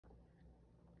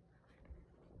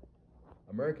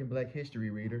American Black History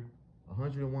Reader,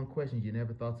 101 Questions You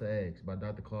Never Thought to Ask by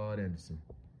Dr. Claud Anderson.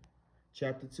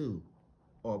 Chapter 2,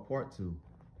 or Part 2.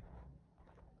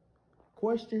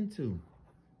 Question 2.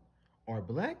 Are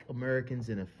Black Americans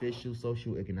an official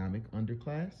socioeconomic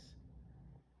underclass?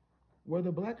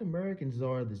 Whether Black Americans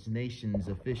are this nation's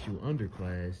official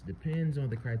underclass depends on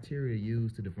the criteria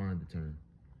used to define the term.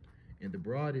 In the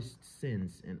broadest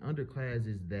sense, an underclass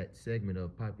is that segment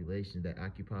of population that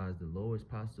occupies the lowest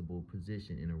possible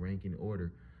position in a ranking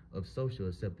order of social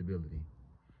acceptability.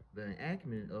 The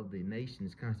enactment of the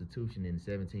nation's Constitution in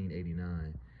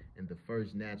 1789 and the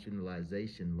first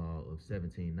Naturalization Law of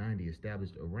 1790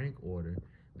 established a rank order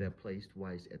that placed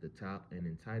whites at the top and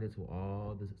entitled to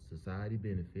all the society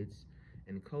benefits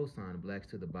and co-signed blacks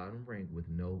to the bottom rank with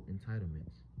no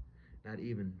entitlements, not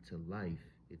even to life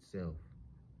itself.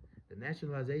 The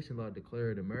Naturalization Law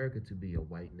declared America to be a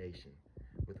white nation,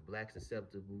 with blacks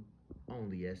acceptable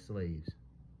only as slaves.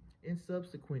 In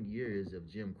subsequent years of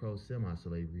Jim Crow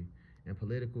semi-slavery and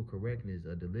political correctness,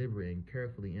 a deliberate and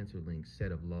carefully interlinked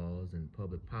set of laws and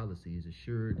public policies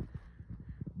assured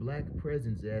Black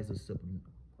presence as a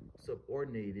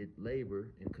subordinated labor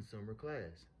and consumer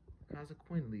class.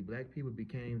 Consequently, Black people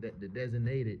became the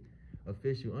designated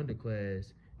official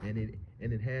underclass, and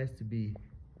it has to be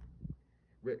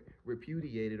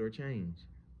repudiated or changed.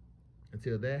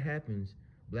 Until that happens,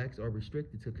 blacks are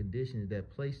restricted to conditions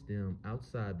that place them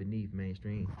outside beneath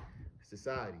mainstream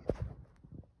society.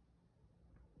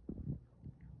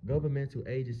 Governmental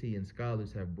agency and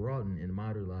scholars have broadened and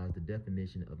modernized the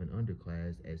definition of an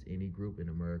underclass as any group in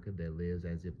America that lives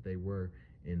as if they were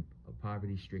in a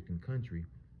poverty-stricken country.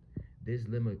 This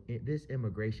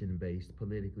immigration-based,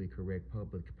 politically correct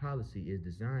public policy is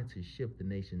designed to shift the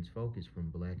nation's focus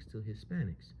from blacks to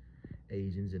Hispanics,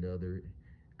 Asians, and other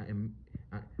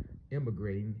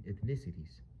immigrating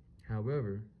ethnicities.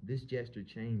 However, this gesture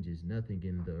changes nothing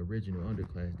in the original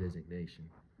underclass designation.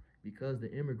 Because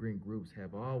the immigrant groups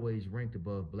have always ranked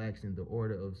above blacks in the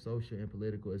order of social and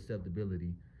political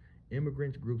acceptability,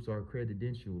 immigrant groups are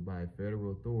credentialed by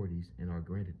federal authorities and are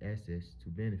granted access to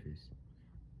benefits.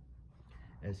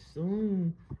 As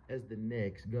soon as the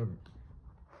next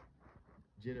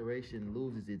generation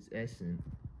loses its accent,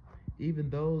 even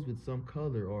those with some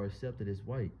color are accepted as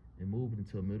white and moved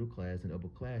into a middle class and upper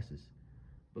classes.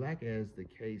 Black, as the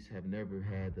case, have never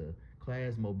had the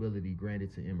class mobility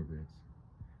granted to immigrants.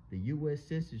 The U.S.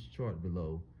 Census chart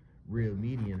below, real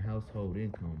median household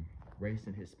income, race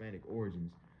and Hispanic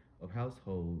origins of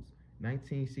households,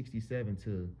 1967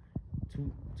 to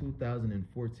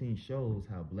 2014 shows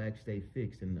how blacks stay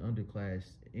fixed in an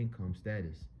underclass income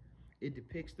status. It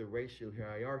depicts the racial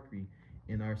hierarchy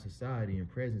in our society and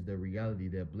presents the reality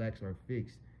that blacks are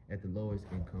fixed at the lowest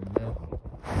income level.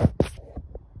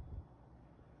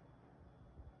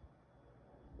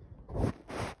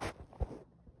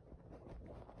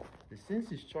 The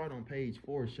census chart on page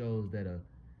 4 shows that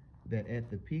at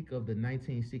the peak of the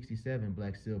 1967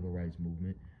 Black Civil Rights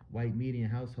Movement, white median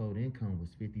household income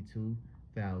was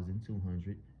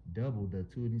 $52,200, double the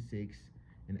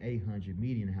 $26,800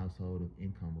 median household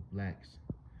income of blacks.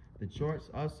 The chart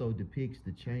also depicts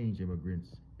the change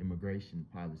immigration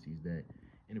policies that,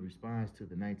 in response to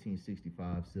the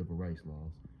 1965 Civil Rights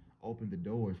Laws, opened the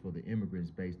doors for the immigrants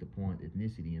based upon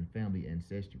ethnicity and family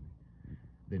ancestry.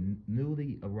 The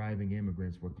newly arriving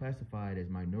immigrants were classified as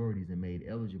minorities and made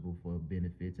eligible for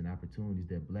benefits and opportunities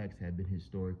that blacks had been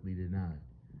historically denied.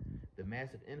 The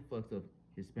massive influx of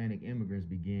Hispanic immigrants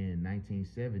began in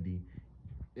 1970,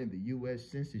 and the U.S.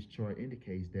 Census chart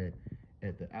indicates that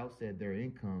at the outset their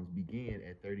incomes began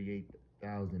at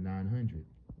 $38,900,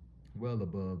 well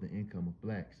above the income of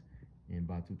blacks, and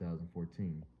by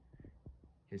 2014.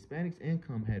 Hispanics'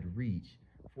 income had reached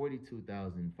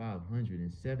 $42,500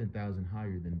 and $7,000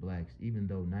 higher than blacks, even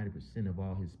though 90% of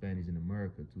all Hispanics in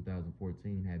America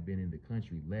 2014 had been in the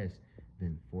country less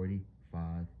than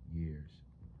 45 years.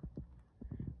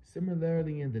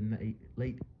 Similarly, in the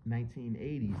late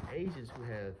 1980s, Asians who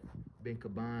have been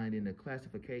combined in a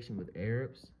classification with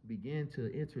Arabs began to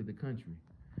enter the country.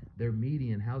 Their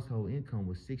median household income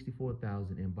was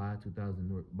 $64,000, and by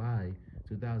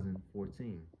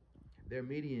 2014, their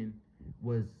median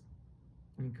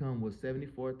income was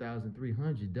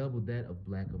 $74,300, double that of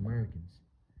Black Americans.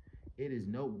 It is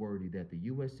noteworthy that the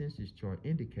U.S. Census chart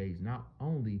indicates not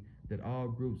only that all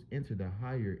groups entered the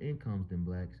higher incomes than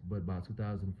blacks, but by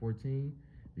 2014,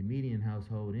 the median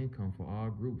household income for all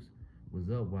groups was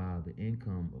up while the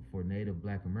income for Native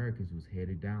Black Americans was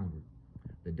headed downward.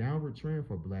 The downward trend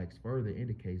for blacks further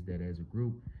indicates that as a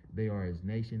group, they are as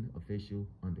nation official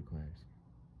underclass.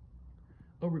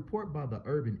 A report by the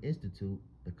Urban Institute,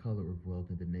 The Color of Wealth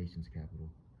in the Nation's Capital,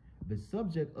 the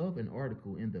subject of an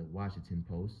article in the Washington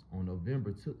Post on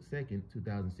November 2nd,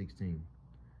 2016.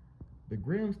 The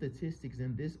grim statistics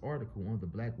in this article on the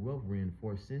Black Wealth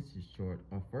Reinforced Census Chart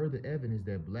are further evidence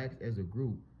that blacks as a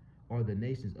group are the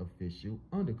nation's official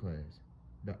underclass.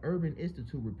 The Urban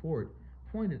Institute report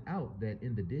pointed out that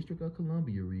in the District of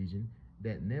Columbia region,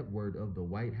 that net worth of the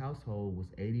white household was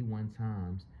 81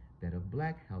 times that of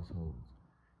black households.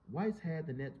 Whites had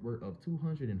the net worth of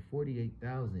 $248,000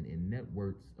 and net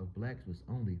worths of blacks was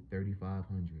only $3,500.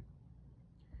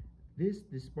 This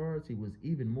disparity was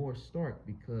even more stark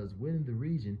because within the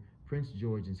region, Prince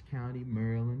George's County,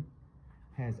 Maryland,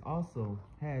 has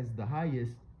the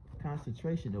highest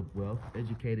concentration of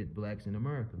well-educated blacks in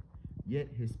America. Yet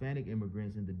Hispanic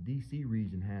immigrants in the D.C.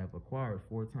 region have acquired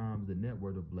 4 times the net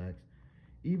worth of blacks,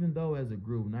 even though as a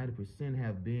group 90%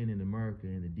 have been in America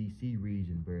in the D.C.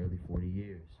 region barely 40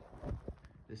 years.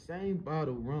 The same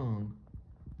bottled wrong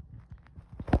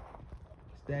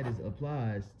status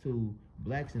applies to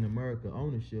blacks in America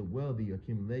ownership, wealthy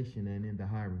accumulation, and in the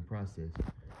hiring process.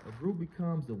 A group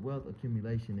becomes the wealth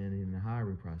accumulation and in the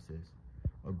hiring process.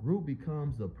 A group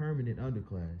becomes a permanent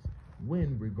underclass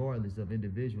when, regardless of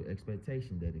individual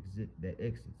expectation that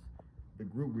exits, the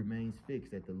group remains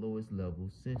fixed at the lowest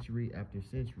level century after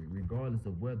century, regardless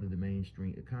of whether the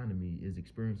mainstream economy is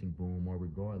experiencing boom or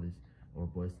regardless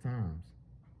of bust times.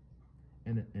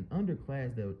 And an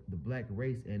underclass that the black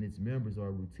race and its members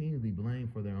are routinely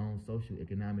blamed for their own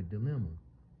socio-economic dilemma.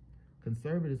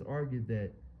 Conservatives argue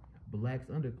that blacks'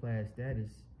 underclass status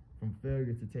from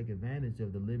failure to take advantage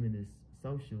of the limited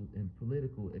social and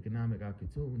political economic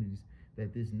opportunities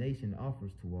that this nation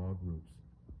offers to all groups.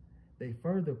 They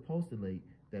further postulate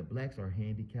that blacks are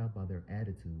handicapped by their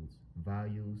attitudes,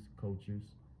 values,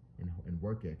 cultures, and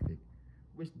work ethic,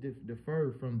 which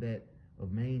differ from that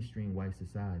of mainstream white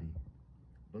society.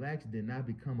 Blacks did not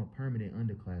become a permanent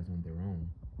underclass on their own.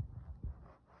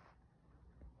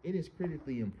 It is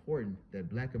critically important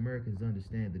that black Americans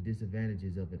understand the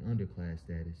disadvantages of an underclass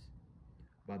status.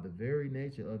 By the very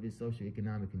nature of its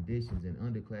socioeconomic conditions, an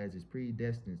underclass is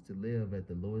predestined to live at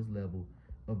the lowest level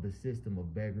of the system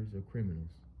of beggars or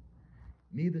criminals.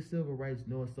 Neither civil rights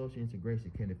nor social integration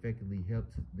can effectively help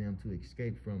them to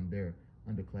escape from their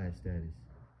underclass status.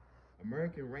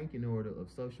 American ranking order of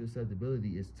social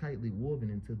acceptability is tightly woven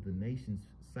into the nation's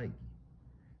psyche.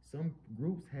 Some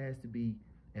groups has to be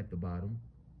at the bottom.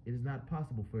 It is not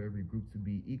possible for every group to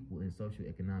be equal in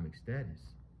socioeconomic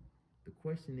status. The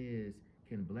question is,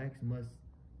 can blacks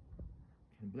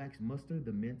muster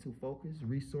the mental focus,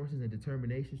 resources, and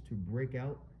determinations to break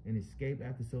out and escape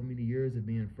after so many years of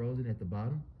being frozen at the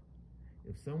bottom?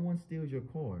 If someone steals your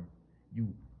car,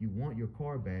 you want your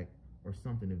car back or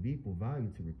something of equal value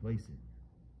to replace it.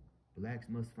 Blacks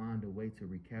must find a way to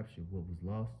recapture what was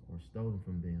lost or stolen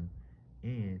from them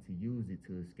and to use it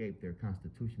to escape their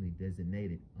constitutionally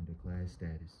designated underclass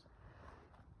status.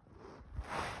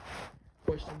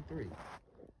 Question 3.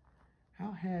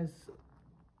 How has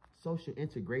social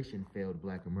integration failed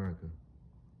black America?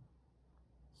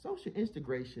 Social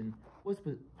integration was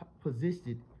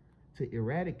positioned to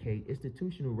eradicate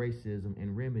institutional racism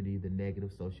and remedy the negative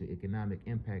socioeconomic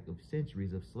impact of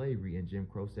centuries of slavery and Jim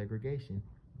Crow segregation,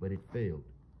 but it failed.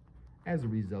 As a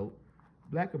result,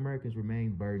 black Americans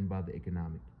remain burdened by the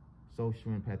economic,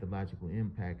 social, and pathological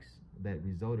impacts that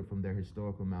resulted from their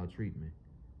historical maltreatment.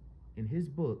 In his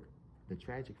book, The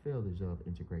Tragic Failures of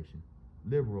Integration,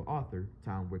 liberal author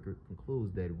Tom Wickert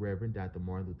concludes that Reverend Dr.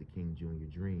 Martin Luther King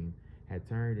Jr. dream had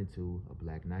turned into a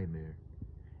black nightmare,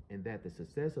 and that the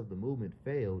success of the movement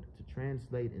failed to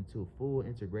translate into full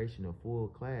integration of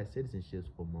full-class citizenships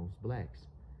for most blacks.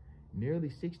 Nearly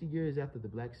 60 years after the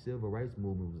black civil rights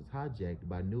movement was hijacked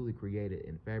by newly created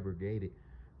and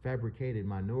fabricated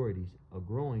minorities, a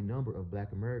growing number of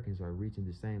black Americans are reaching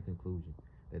the same conclusion,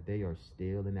 that they are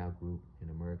still an outgroup in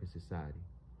American society.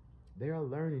 They are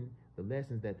learning the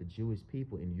lessons that the Jewish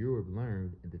people in Europe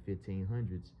learned in the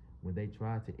 1500s when they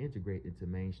tried to integrate into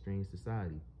mainstream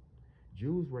society.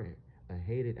 Jews were a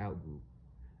hated outgroup.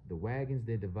 The wagons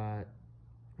that divide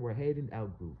were a hated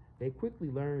outgroup. They quickly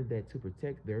learned that to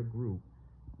protect their group,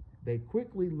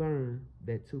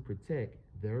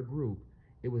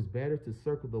 it was better to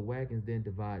circle the wagons than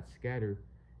divide, scatter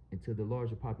into the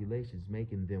larger populations,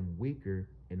 making them weaker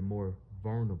and more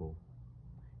vulnerable.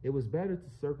 It was better to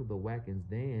circle the wagons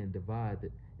than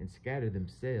divide and scatter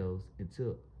themselves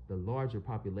into the larger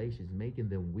populations, making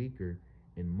them weaker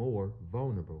and more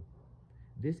vulnerable.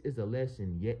 This is a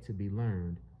lesson yet to be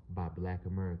learned by black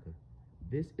America.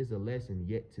 This is a lesson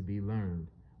yet to be learned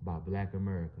by black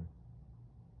America.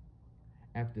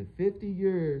 After 50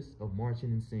 years of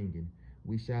marching and singing,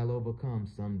 we shall overcome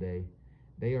someday.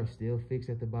 They are still fixed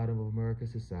at the bottom of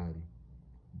America's society,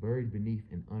 buried beneath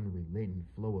an unrelenting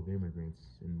flow of immigrants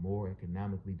and more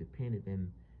economically dependent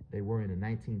than they were in the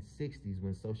 1960s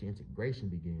when social integration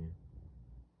began.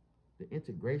 The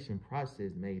integration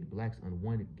process made blacks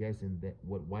unwanted, guessing that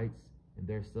what whites and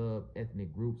their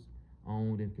sub-ethnic groups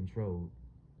owned and controlled.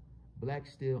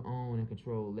 Blacks still own and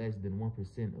control less than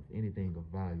 1% of anything of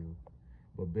value,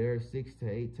 but bear 6 to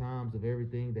 8 times of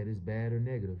everything that is bad or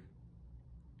negative.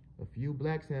 A few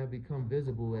blacks have become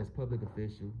visible as public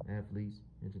officials, athletes,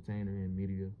 entertainers, and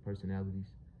media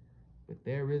personalities, but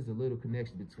there is a little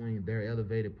connection between their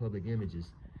elevated public images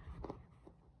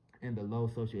and the low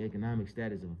socioeconomic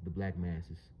status of the black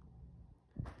masses.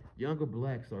 Younger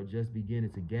blacks are just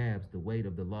beginning to grasp the weight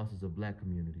of the losses of black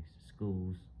communities,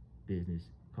 schools, business,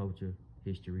 culture,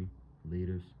 history,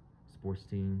 leaders, sports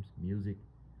teams, music,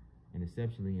 and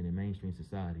exceptionally in a mainstream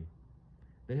society.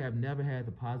 They have never had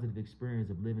the positive experience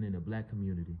of living in a black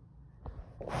community.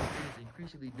 It is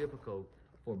increasingly difficult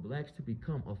for blacks to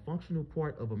become a functional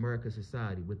part of America's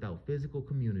society without physical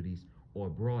communities or a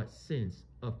broad sense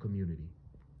of community.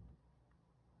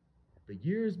 The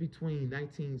years between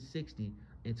 1960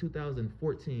 and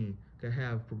 2014 could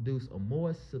have produced a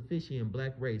more sufficient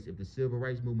black race if the civil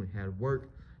rights movement had worked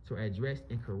to address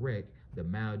and correct the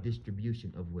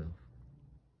maldistribution of wealth,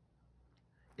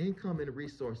 income, and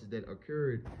resources that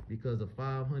occurred because of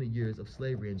 500 years of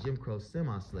slavery and Jim Crow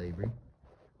semi-slavery.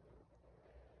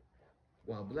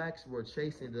 While blacks were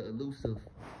chasing the elusive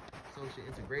social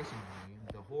integration dream,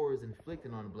 the horrors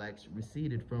inflicted on blacks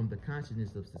receded from the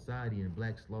consciousness of society, and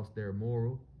blacks lost their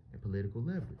moral and political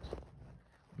leverage.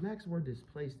 Blacks were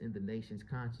displaced in the nation's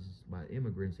consciousness by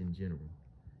immigrants in general,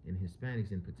 and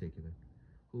Hispanics in particular,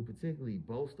 who particularly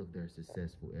boast of their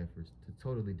successful efforts to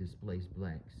totally displace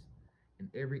blacks in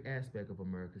every aspect of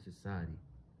America's society.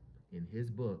 In his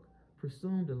book,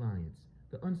 Presumed Alliance,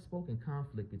 the unspoken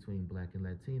conflict between black and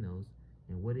Latinos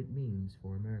and what it means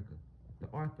for America, the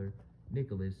author,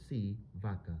 Nicholas C.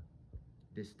 Vaca,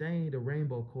 disdained a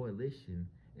rainbow coalition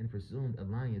and presumed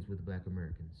alliance with black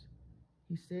Americans.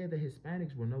 He said that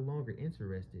Hispanics were no longer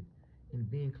interested in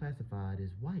being classified as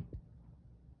white.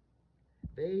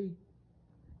 They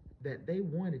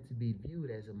wanted to be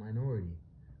viewed as a minority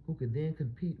who could then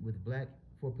compete with black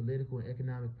for political and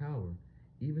economic power,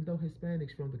 even though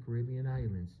Hispanics from the Caribbean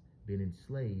islands been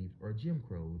enslaved or Jim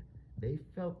Crowed. They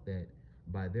felt that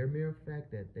by their mere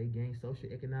fact that they gained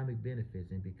socioeconomic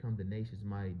benefits and become the nation's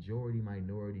majority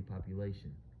minority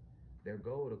population. Their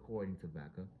goal, according to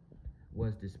Vaca,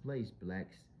 was displace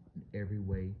blacks in every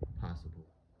way possible.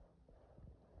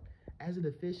 As an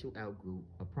official outgroup,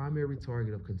 a primary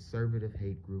target of conservative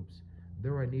hate groups,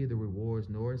 there are neither rewards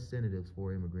nor incentives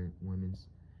for immigrant women's,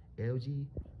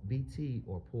 LGBT,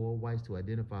 or poor whites to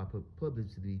identify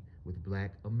publicly with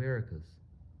black Americas.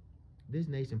 This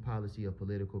nation policy of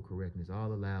political correctness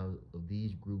all allows of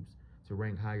these groups to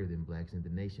rank higher than blacks in the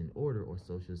nation order or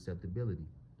social acceptability.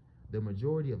 The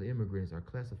majority of immigrants are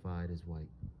classified as white.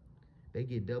 They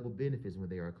get double benefits when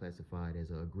they are classified as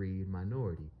an aggrieved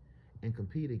minority and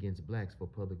compete against blacks for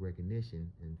public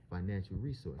recognition and financial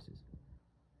resources.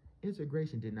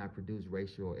 Integration did not produce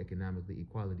racial or economic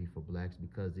equality for blacks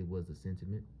because it was a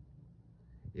sentiment.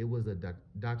 It was a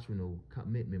doctrinal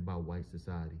commitment by white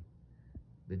society.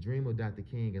 The dream of Dr.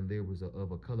 King and liberals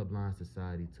of a colorblind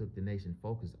society took the nation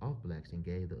focus off blacks and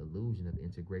gave the illusion of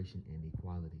integration and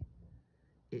equality.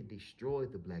 It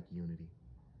destroyed the black unity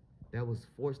that was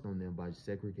forced on them by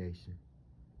segregation.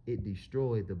 It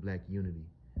destroyed the black unity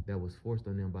that was forced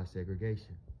on them by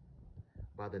segregation.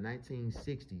 By the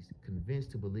 1960s,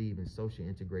 convinced to believe in social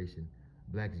integration,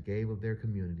 blacks gave up their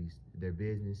communities, their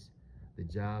business, the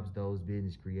jobs those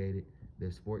businesses created,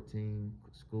 their sport team,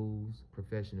 schools,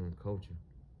 professional, and culture.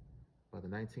 By the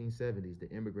 1970s, the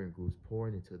immigrant groups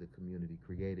poured into the community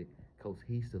created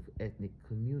cohesive ethnic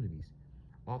communities,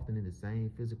 often in the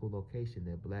same physical location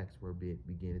that blacks were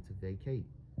beginning to vacate.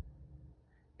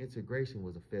 Integration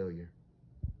was a failure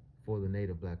for the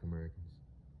native black Americans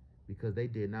because they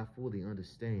did not fully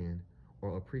understand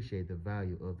or appreciate the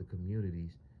value of the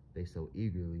communities they so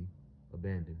eagerly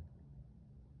abandoned.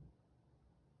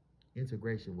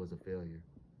 Integration was a failure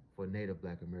for native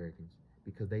black Americans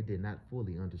because they did not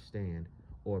fully understand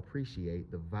or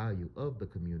appreciate the value of the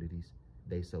communities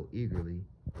they so eagerly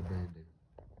abandoned.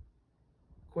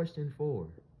 Question 4.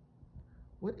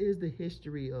 What is the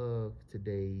history of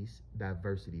today's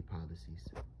diversity policies?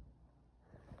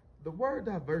 The word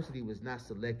diversity was not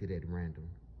selected at random.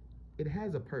 It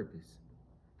has a purpose.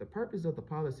 The purpose of the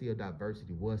policy of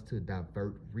diversity was to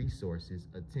divert resources,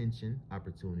 attention,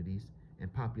 opportunities,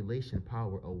 and population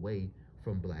power away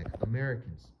from Black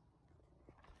Americans.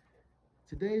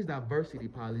 Today's diversity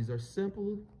policies are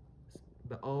simple.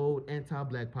 The old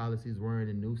anti-Black policies wearing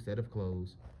a new set of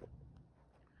clothes.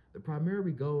 The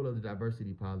primary goal of the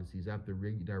diversity policies, after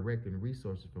redirecting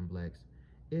resources from Blacks,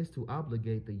 is to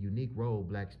obligate the unique role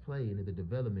Blacks play in the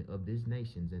development of these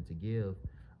nations and to give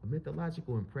a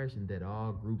mythological impression that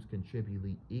all groups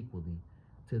contribute equally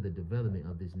to the development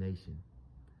of this nation.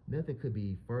 Nothing could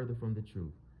be further from the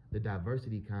truth. The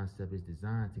diversity concept is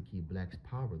designed to keep Blacks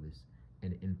powerless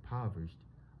and impoverished,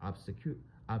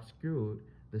 obscured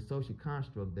the social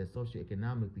construct that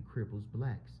socioeconomically cripples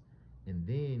Blacks, and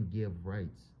then give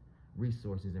rights,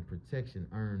 resources, and protection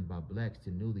earned by Blacks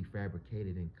to newly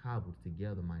fabricated and cobbled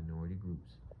together minority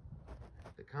groups.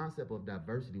 The concept of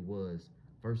diversity was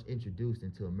first introduced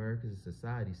into American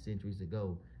society centuries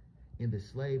ago in the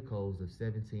slave codes of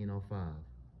 1705.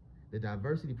 The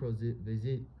diversity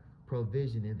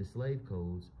provision in the slave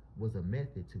codes was a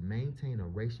method to maintain a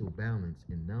racial balance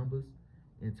in numbers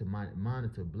and to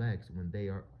monitor Blacks when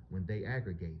they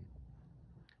aggregated.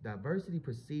 Diversity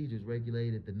procedures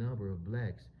regulated the number of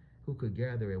Blacks who could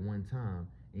gather at one time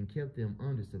and kept them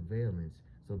under surveillance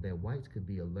so that whites could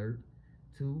be alert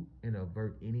to and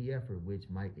avert any effort which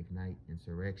might ignite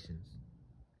insurrections.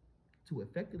 To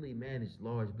effectively manage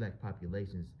large Black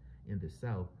populations in the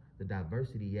South, the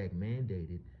Diversity Act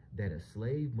mandated that a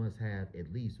slave must have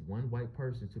at least one white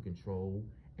person to control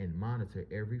and monitor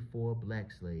every 4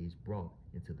 Black slaves brought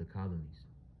into the colonies.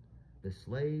 The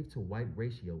slave to white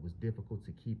ratio was difficult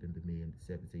to keep in the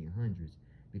mid-1700s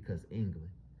because England,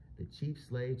 the chief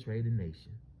slave trading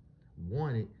nation,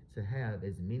 wanted to have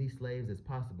as many slaves as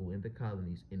possible in the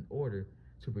colonies in order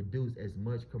to produce as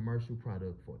much commercial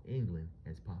product for England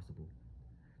as possible.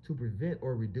 To prevent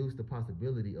or reduce the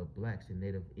possibility of Blacks and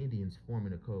Native Indians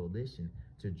forming a coalition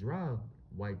to drive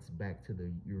whites back to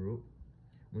Europe,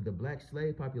 when the Black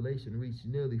slave population reached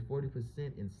nearly 40%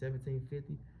 in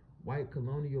 1750, white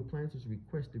colonial planters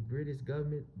requested the British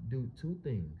government do 2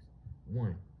 things.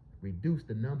 1, reduce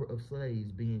the number of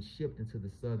slaves being shipped into the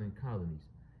southern colonies.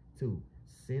 2,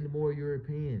 send more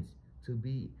Europeans to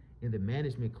be in the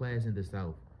management class in the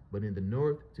South, but in the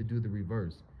North to do the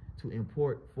reverse, to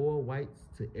import 4 whites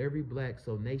to every Black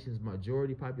so nation's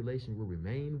majority population will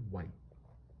remain white.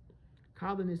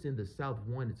 Colonists in the South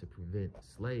wanted to prevent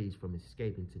slaves from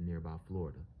escaping to nearby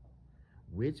Florida,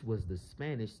 which was the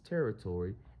Spanish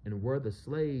territory and where the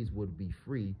slaves would be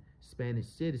free Spanish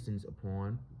citizens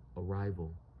upon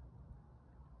arrival.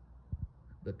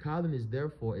 The colonists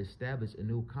therefore established a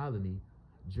new colony,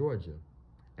 Georgia,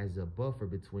 as a buffer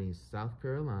between South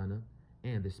Carolina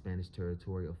and the Spanish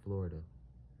territory of Florida.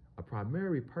 A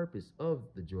primary purpose of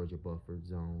the Georgia buffer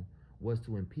zone was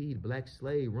to impede Black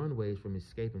slave runaways from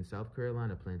escaping South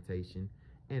Carolina plantation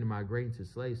and migrating to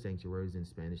slave sanctuaries in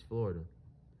Spanish Florida.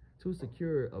 To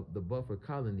secure the buffer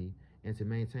colony and to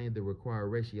maintain the required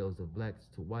ratios of Blacks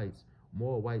to whites,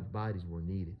 more white bodies were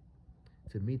needed.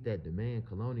 To meet that demand,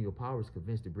 colonial powers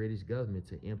convinced the British government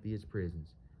to empty its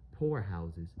prisons,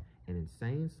 poorhouses, and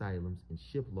insane asylums and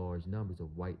ship large numbers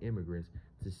of white immigrants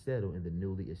to settle in the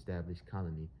newly established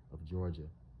colony of Georgia.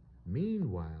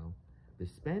 Meanwhile, the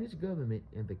Spanish government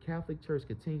and the Catholic Church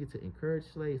continued to encourage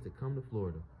slaves to come to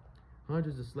Florida.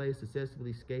 Hundreds of slaves successfully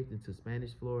escaped into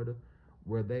Spanish Florida,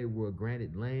 where they were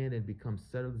granted land and become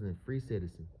settlers and free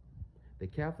citizens. The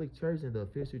Catholic Church and the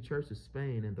official Church of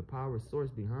Spain and the power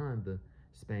source behind the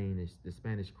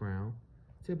Spanish crown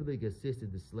typically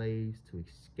assisted the slaves to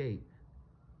escape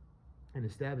and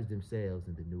establish themselves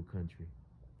in the new country.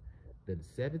 The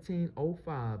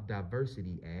 1705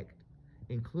 Diversity Act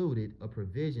included a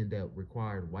provision that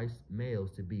required white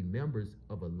males to be members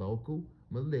of a local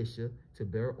militia, to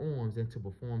bear arms, and to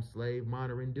perform slave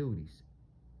monitoring duties.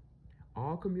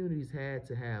 All communities had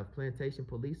to have plantation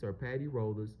police or paddy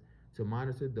rollers to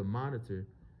monitor the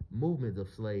movement of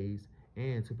slaves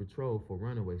and to patrol for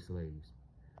runaway slaves.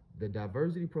 The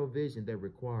diversity provision that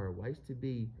required whites to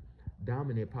be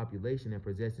dominant population and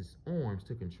possesses arms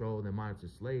to control and monitor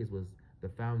slaves was the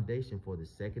foundation for the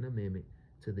Second Amendment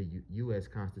to the U.S.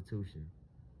 Constitution,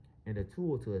 and a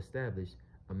tool to establish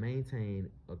and maintain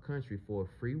a country for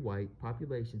a free white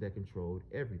population that controlled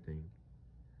everything.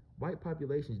 White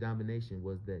population domination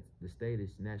was the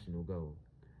state's national goal,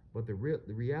 but the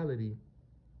reality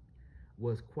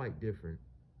was quite different.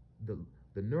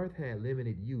 The North had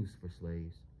limited use for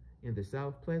slaves. In the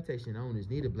South, plantation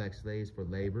owners needed Black slaves for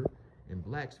labor, and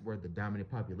Blacks were the dominant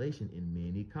population in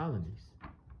many colonies.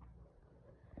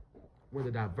 When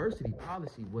the diversity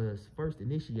policy was first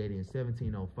initiated in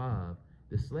 1705,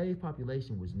 the slave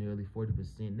population was nearly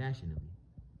 40% nationally,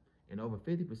 and over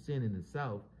 50% in the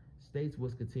South. states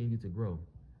was continued to grow.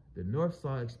 The North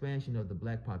saw expansion of the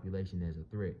black population as a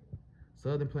threat.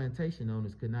 Southern plantation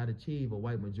owners could not achieve a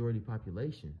white majority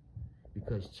population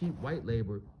because cheap white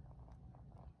labor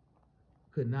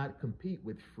could not compete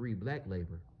with free black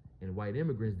labor, and white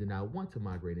immigrants did not want to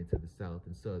migrate into the South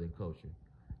and Southern culture.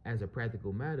 As a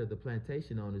practical matter, the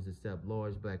plantation owners accept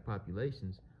large black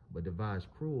populations, but devised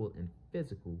cruel and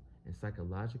physical and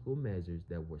psychological measures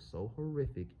that were so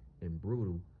horrific and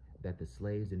brutal that the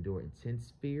slaves endured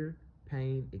intense fear,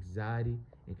 pain, anxiety,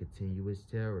 and continuous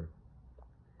terror.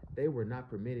 They were not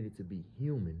permitted to be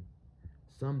human.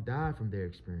 Some died from their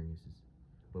experiences,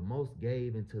 but most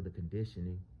gave into the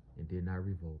conditioning and did not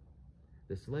revolt.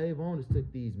 The slave owners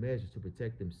took these measures to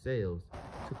protect themselves,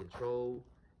 to control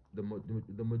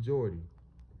the majority.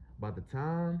 By the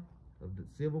time of the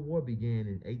Civil War began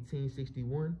in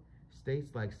 1861,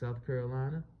 states like South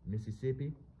Carolina,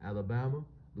 Mississippi, Alabama,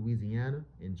 Louisiana,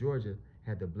 and Georgia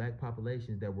had the black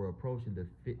populations that were approaching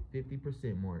the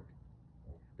 50% mark.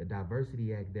 The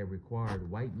Diversity Act that required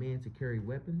white men to carry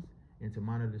weapons and to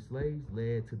monitor slaves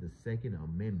led to the Second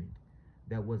Amendment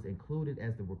that was included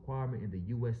as the requirement in the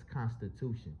U.S.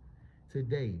 Constitution.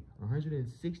 Today,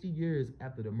 160 years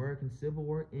after the American Civil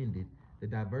War ended, the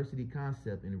diversity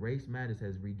concept in race matters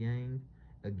has reared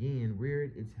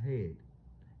its head.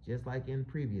 Just like in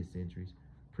previous centuries,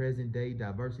 present-day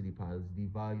diversity policies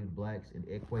devalue blacks and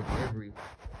equate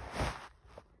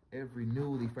every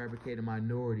newly fabricated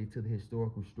minority to the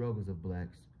historical struggles of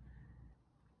blacks.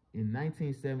 In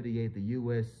 1978, the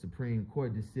U.S. Supreme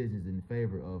Court decisions in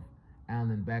favor of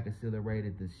Allen Black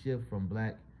accelerated the shift from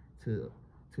black to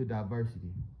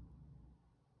diversity.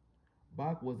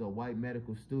 Bach was a white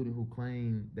medical student who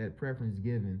claimed that preference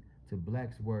given to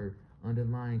blacks were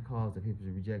underlying cause of his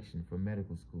rejection from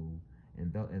medical school,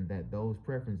 and that those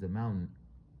preferences amounted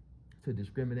to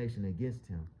discrimination against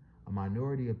him. A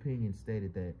minority opinion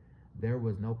stated that there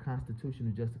was no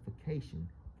constitutional justification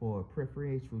for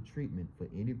preferential treatment for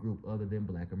any group other than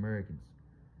black Americans.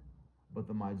 But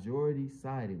the majority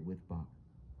sided with Bach.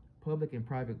 Public and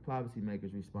private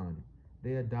policymakers responded.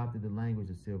 They adopted the language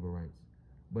of civil rights,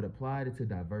 but applied it to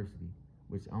diversity,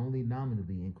 which only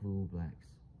nominally include blacks,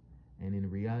 and in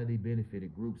reality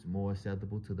benefited groups more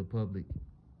acceptable to the public.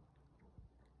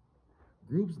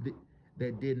 Groups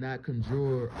that did not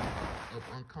conjure up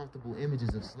uncomfortable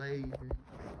images of slavery,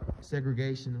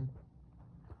 segregation,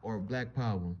 or black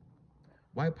power.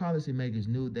 White policymakers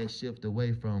knew that shift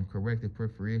away from corrective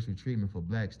preferential treatment for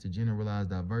blacks to generalized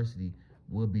diversity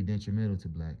would be detrimental to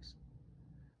blacks.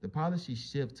 The policy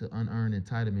shift to unearned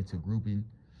entitlement to grouping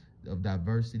of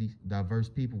diverse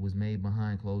people was made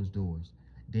behind closed doors,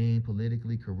 deemed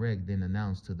politically correct, then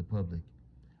announced to the public.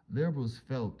 Liberals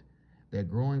felt that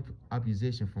growing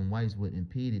opposition from whites would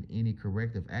impede any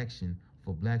corrective action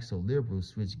for blacks, so liberals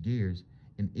switched gears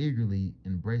and eagerly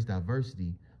embraced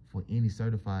diversity for any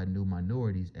certified new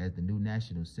minorities as the new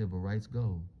national civil rights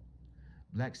goal.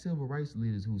 Black civil rights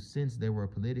leaders who sensed they were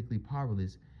politically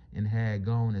powerless and had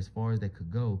gone as far as they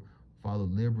could go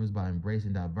followed liberals by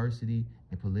embracing diversity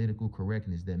and political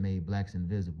correctness that made blacks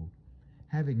invisible.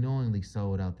 Having knowingly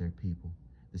sold out their people,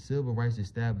 the civil rights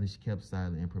established kept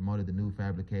silent and promoted the new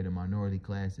fabricated minority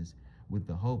classes with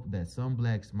the hope that some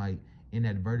blacks might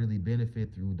inadvertently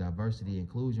benefit through diversity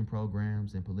inclusion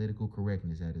programs and political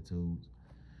correctness attitudes,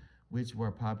 which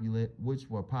were popular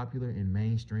in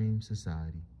mainstream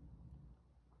society.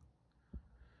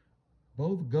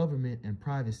 Both government and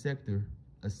private sector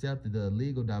accepted the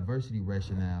legal diversity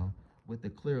rationale with the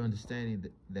clear understanding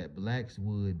that blacks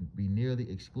would be nearly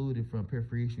excluded from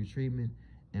preferential treatment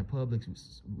and public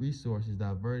resources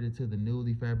diverted to the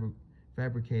newly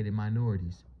fabricated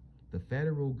minorities. The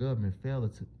federal government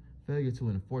failure to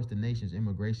enforce the nation's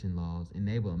immigration laws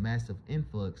enabled a massive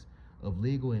influx of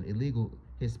legal and illegal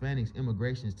Hispanics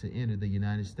immigrations to enter the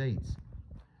United States.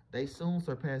 They soon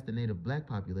surpassed the native black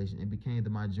population and became the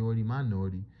majority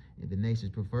minority and the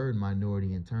nation's preferred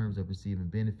minority in terms of receiving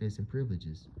benefits and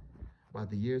privileges. By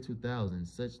the year 2000,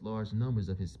 such large numbers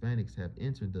of Hispanics have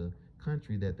entered the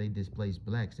country that they displaced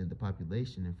blacks in the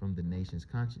population and from the nation's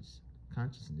consciousness.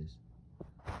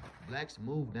 Blacks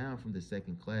moved down from the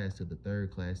second class to the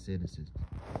third class citizens.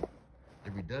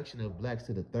 The reduction of blacks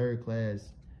to the third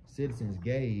class citizens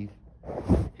gave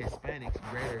Hispanics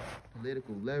greater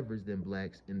political leverage than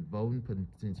blacks in voting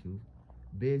potential,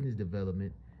 business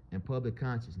development, and public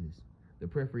consciousness. The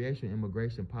preferential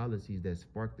immigration policies that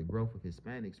sparked the growth of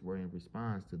Hispanics were in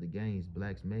response to the gains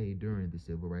blacks made during the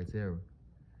civil rights era.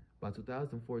 By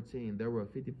 2014, there were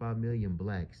 55 million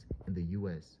blacks in the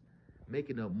U.S.,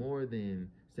 making up more than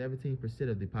 17%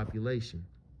 of the population.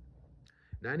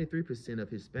 93% of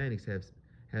Hispanics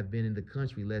have been in the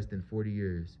country less than 40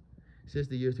 years. Since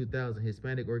the year 2000,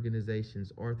 Hispanic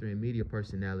organizations, author and media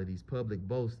personalities, public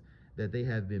boast that they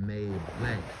have been made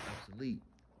black obsolete,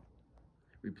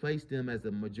 replaced them as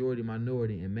a majority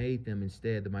minority, and made them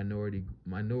instead the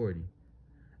minority.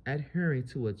 Adhering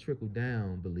to a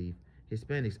trickle-down belief,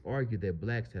 Hispanics argue that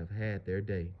blacks have had their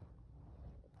day.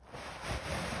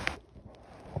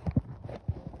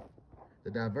 The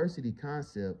diversity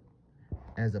concept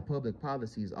as a public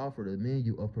policy is offered a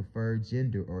menu of preferred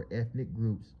gender or ethnic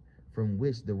groups from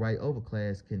which the white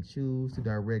overclass can choose to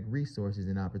direct resources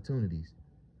and opportunities.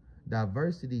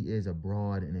 Diversity is a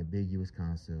broad and ambiguous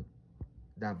concept.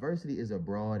 Diversity is a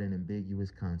broad and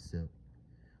ambiguous concept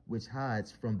which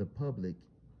hides from public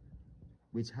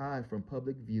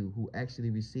view who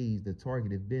actually receives the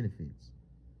targeted benefits.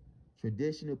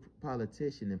 Traditional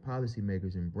politicians and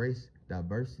policymakers embrace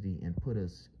diversity and put a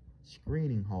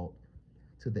screening halt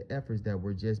to the efforts that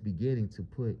were just beginning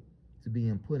to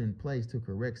being put in place to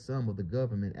correct some of the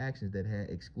government actions that had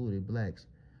excluded blacks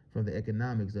from the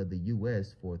economics of the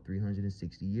U.S. for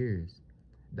 360 years.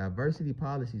 Diversity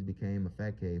policies became a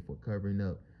facade for covering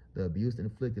up the abuse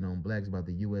inflicted on blacks by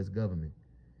the U.S. government.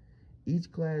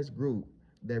 Each class group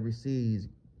that receives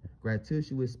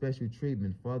gratuitous special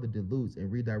treatment further dilutes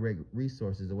and redirects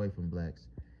resources away from blacks.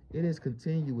 It is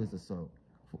continuous assault.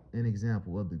 An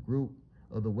example of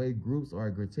the way groups are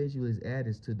gratuitously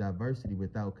added to diversity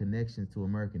without connections to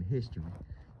American history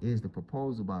is the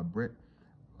proposal by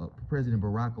President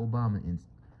Barack Obama in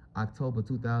October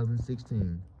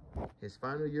 2016, his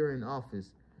final year in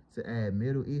office, to add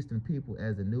Middle Eastern people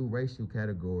as a new racial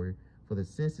category for the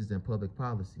census and public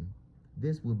policy.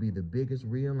 This would be the biggest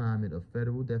realignment of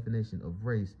federal definition of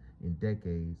race in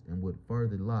decades and would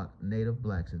further lock Native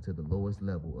blacks into the lowest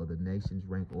level of the nation's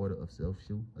rank order of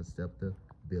social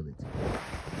acceptability.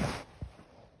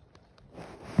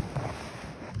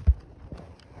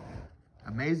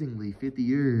 Amazingly, 50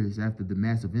 years after the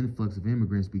massive influx of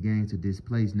immigrants began to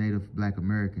displace Native Black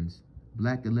Americans,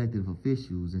 Black elected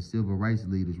officials and civil rights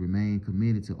leaders remain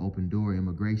committed to open-door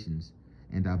immigrations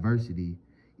and diversity,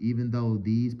 even though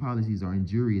these policies are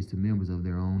injurious to members of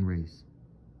their own race.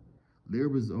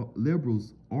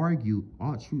 Liberals argue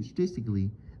altruistically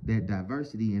that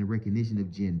diversity and recognition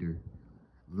of gender,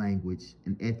 language,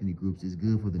 and ethnic groups is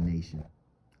good for the nation.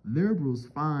 Liberals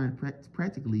find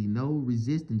practically no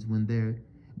resistance when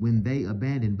they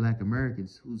abandoned Black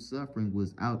Americans whose suffering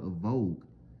was out of vogue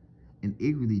and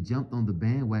eagerly jumped on the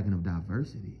bandwagon of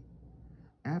diversity.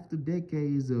 After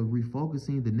decades of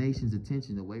refocusing the nation's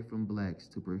attention away from blacks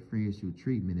to preferential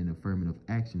treatment and affirmative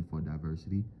action for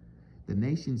diversity, the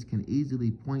nations can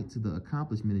easily point to the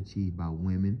accomplishment achieved by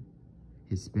women,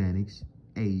 Hispanics,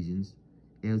 Asians,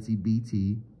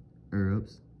 LGBT,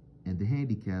 Arabs, and the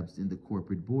handicaps in the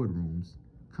corporate boardrooms,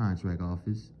 contract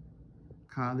office,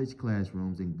 college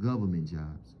classrooms, and government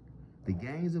jobs. The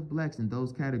gains of blacks in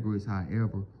those categories,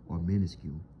 however, are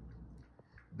minuscule.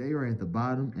 They are at the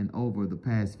bottom, and over the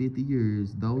past 50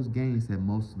 years, those gains have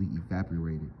mostly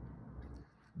evaporated.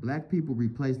 Black people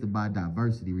replaced by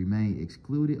diversity remain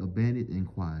excluded, abandoned, and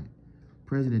quiet.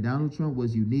 President Donald Trump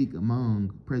was unique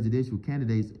among presidential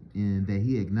candidates in that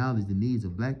he acknowledged the needs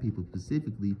of black people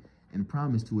specifically and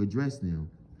promised to address them.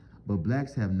 But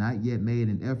blacks have not yet made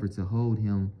an effort to hold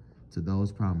him to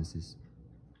those promises.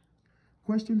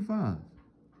 Question 5.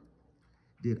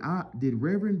 Did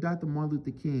Reverend Dr. Martin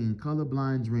Luther King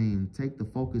colorblind dream take the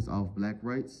focus off black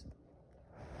rights?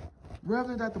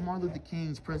 Reverend Dr. Martin Luther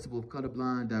King's principle of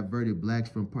colorblind diverted blacks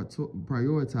from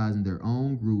prioritizing their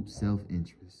own group's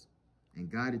self-interest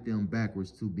and guided them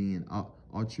backwards to being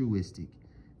altruistic,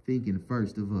 thinking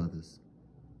first of others.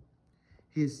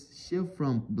 His shift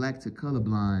from black to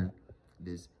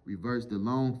colorblindness reversed the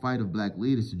long fight of black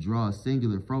leaders to draw a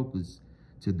singular focus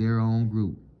to their own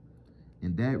group.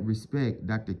 In that respect,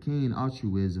 Dr. King's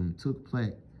altruism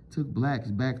took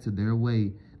blacks back to their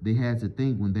way they had to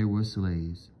think when they were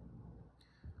slaves.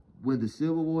 When the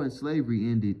Civil War and slavery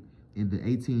ended in the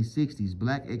 1860s,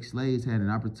 black ex-slaves had an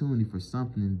opportunity for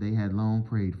something they had long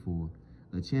prayed for,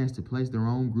 a chance to place their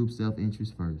own group's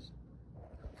self-interest first.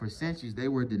 For centuries, they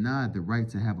were denied the right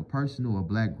to have a personal or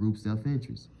black group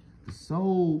self-interest. The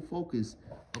sole focus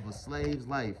of a slave's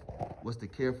life was to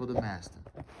care for the master,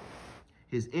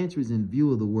 his interest in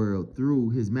view of the world through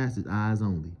his master's eyes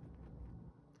only.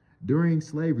 During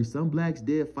slavery, some blacks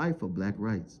did fight for black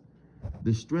rights.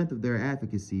 The strength of their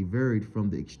advocacy varied from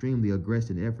the extremely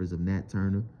aggressive efforts of Nat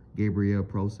Turner, Gabriel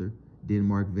Prosser,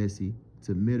 Denmark Vesey,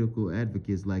 to medical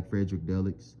advocates like Frederick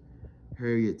Douglass,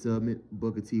 Harriet Tubman,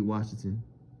 Booker T. Washington.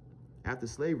 After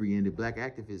slavery ended, black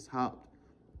activists hopped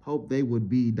hoped they would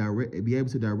be able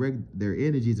to direct their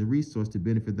energies and resources to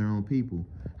benefit their own people.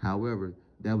 However,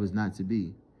 that was not to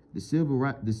be. The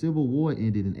Civil War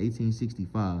ended in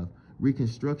 1865.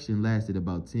 Reconstruction lasted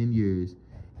about 10 years,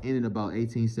 ending about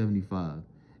 1875.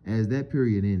 As that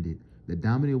period ended, the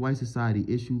dominant white society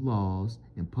issued laws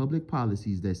and public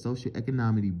policies that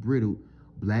socioeconomically brittled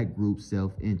black group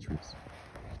self-interest.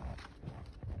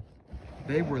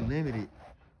 They were limited.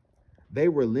 They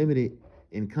were limited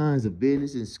in kinds of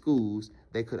business and schools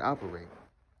they could operate.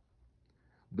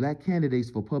 Black candidates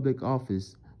for public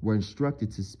office were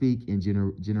instructed to speak in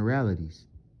generalities.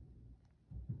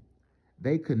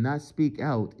 They could not speak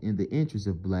out in the interests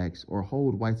of blacks or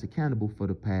hold whites accountable for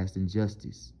the past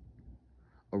injustice.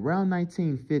 Around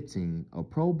 1915, a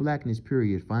pro-blackness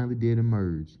period finally did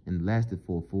emerge and lasted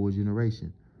for a full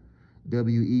generation.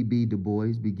 W.E.B. Du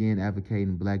Bois began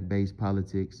advocating black-based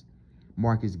politics.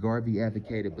 Marcus Garvey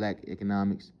advocated black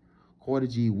economics. Carter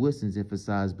G. Woodson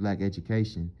emphasized black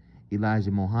education.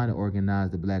 Elijah Muhammad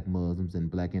organized the black Muslims,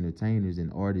 and black entertainers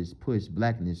and artists pushed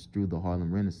blackness through the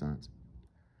Harlem Renaissance.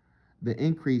 The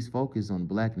increased focus on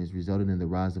blackness resulted in the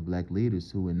rise of black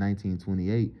leaders who, in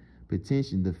 1928,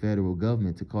 petitioned the federal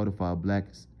government to codify black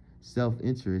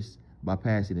self-interest by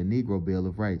passing the Negro Bill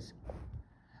of Rights.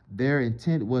 Their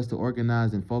intent was to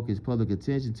organize and focus public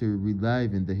attention to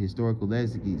reliving the historical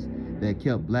legacies that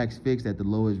kept blacks fixed at the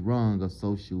lowest rung of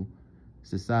social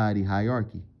society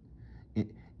hierarchy.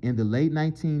 In the late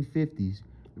 1950s,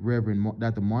 Reverend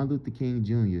Dr. Martin Luther King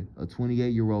Jr., a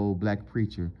 28-year-old black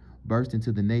preacher, burst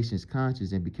into the nation's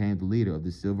conscience and became the leader of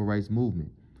the civil rights movement,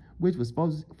 which was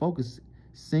focused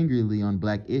singularly on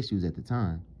black issues at the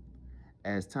time.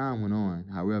 As time went on,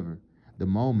 however, the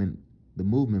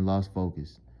movement lost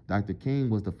focus. Dr. King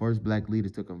was the first black leader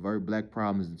to convert black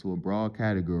problems into a broad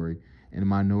category and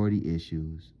minority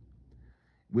issues,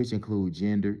 which include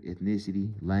gender,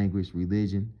 ethnicity, language,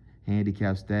 religion,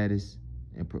 handicap status,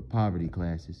 and poverty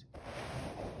classes.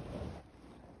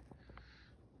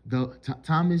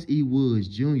 Thomas E. Woods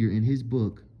Jr., in his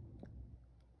book,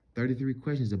 33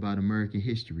 Questions About American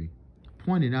History,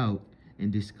 pointed out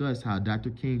and discussed how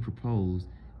Dr. King proposed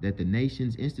that the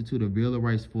nations institute a Bill of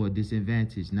Rights for a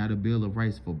disadvantage, not a Bill of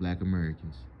Rights for black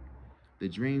Americans. The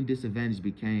dream disadvantage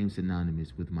became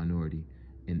synonymous with minority,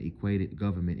 and equated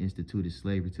government instituted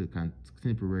slavery to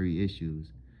contemporary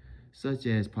issues, such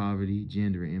as poverty,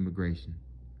 gender, and immigration.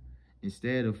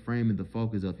 Instead of framing the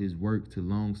focus of his work to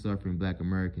long-suffering black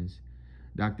Americans,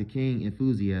 Dr. King's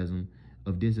enthusiasm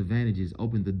of disadvantages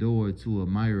opened the door to a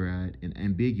myriad and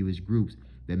ambiguous groups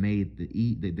that made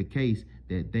the case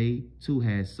that they too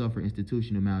had suffered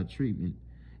institutional maltreatment,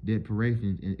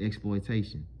 deprivation, and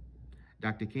exploitation.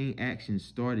 Dr. King's actions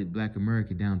started black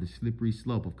America down the slippery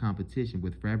slope of competition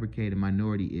with fabricated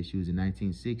minority issues in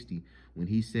 1960, when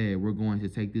he said, "We're going to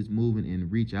take this movement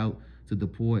and reach out to the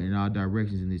poor in all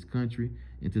directions in this country,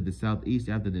 and to the southeast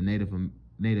after the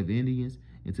Native Indians,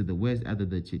 and to the west after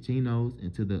the Chichenos,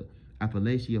 and to the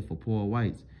Appalachia for poor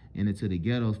whites, and into the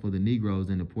ghettos for the Negroes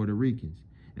and the Puerto Ricans.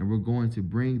 And we're going to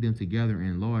bring them together and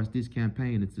enlarge this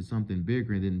campaign into something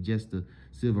bigger than just the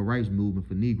civil rights movement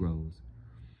for Negroes."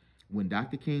 When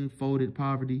Dr. King folded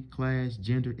poverty, class,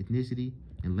 gender, ethnicity,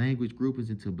 and language groupings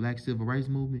into black civil rights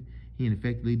movement, he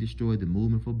effectively destroyed the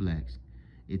movement for blacks.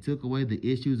 It took away the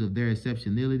issues of their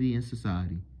exceptionality in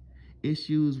society,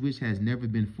 issues which has never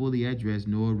been fully addressed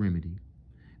nor remedied.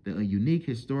 The unique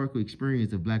historical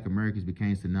experience of black Americans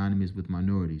became synonymous with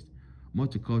minorities,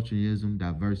 multiculturalism,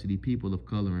 diversity, people of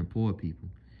color, and poor people.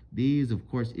 These, of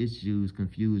course, issues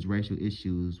confuse racial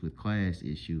issues with class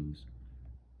issues.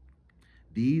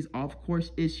 These, of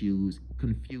course, issues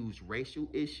confuse racial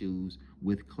issues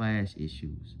with class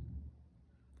issues.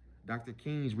 Dr.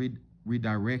 King's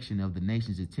redirection of the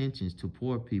nation's attentions to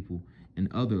poor people and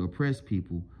other oppressed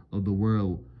people of the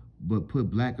world, but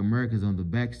put black Americans on the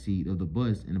backseat of the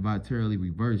bus and voluntarily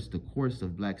reversed the course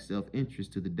of black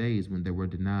self-interest to the days when they were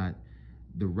denied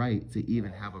the right to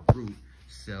even have a group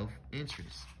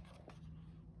self-interest.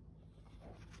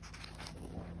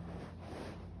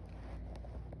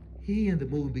 He and the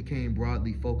movement became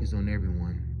broadly focused on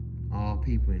everyone, all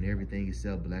people, and everything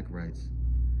except black rights.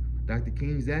 Dr.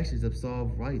 King's actions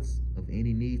absolved rights of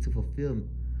any need to fulfill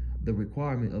the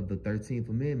requirement of the 13th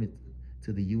Amendment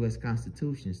to the U.S.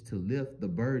 Constitution to lift the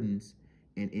burdens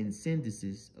and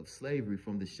incidences of slavery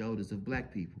from the shoulders of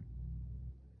black people.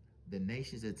 The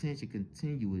nation's attention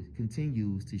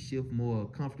continues to shift more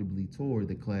comfortably toward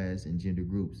the class and gender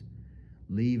groups,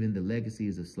 leaving the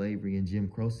legacies of slavery and Jim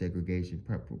Crow segregation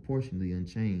proportionally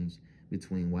unchanged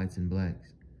between whites and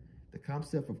blacks. The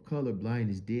concept of color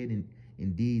blindness did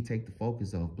indeed take the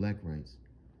focus off black rights.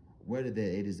 Whether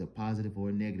that it is a positive or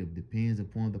a negative depends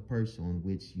upon the person on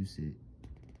which you sit.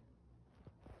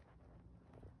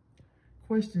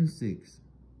 Question 6.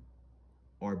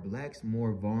 Are blacks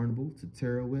more vulnerable to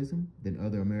terrorism than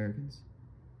other Americans?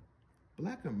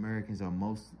 Black Americans are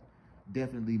most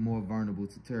definitely more vulnerable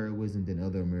to terrorism than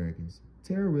other Americans.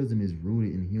 Terrorism is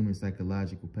rooted in human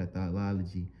psychological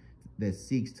pathology that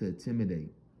seeks to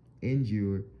intimidate,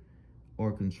 injure,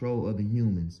 or control other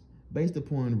humans based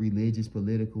upon religious,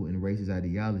 political, and racist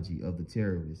ideology of the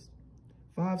terrorists.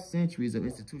 5 centuries of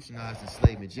institutionalized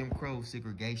enslavement, Jim Crow,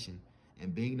 segregation,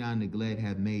 and benign neglect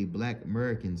have made black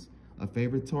Americans a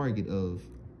favorite target of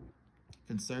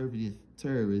conservative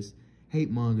terrorists, hate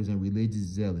mongers, and religious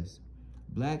zealots.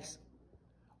 Blacks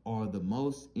are the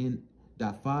most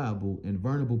identifiable and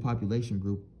vulnerable population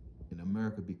group in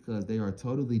America because they are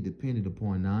totally dependent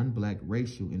upon non-black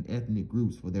racial and ethnic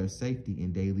groups for their safety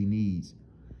and daily needs.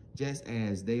 Just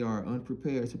as they are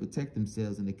unprepared to protect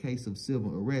themselves in the case of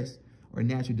civil unrest or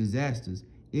natural disasters,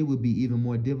 it would be even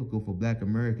more difficult for black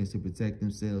Americans to protect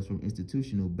themselves from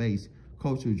institutional-based,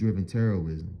 cultural-driven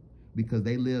terrorism because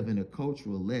they live in a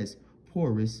cultural-less,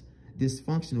 porous,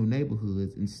 dysfunctional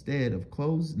neighborhoods instead of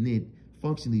close-knit,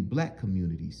 functionally black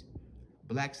communities.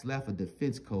 Blacks lack a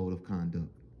defensive code of conduct.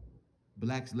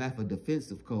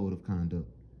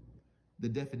 The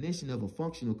definition of a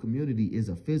functional community is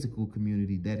a physical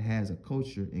community that has a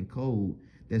culture and code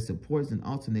that supports an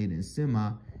alternating and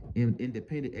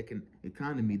semi-independent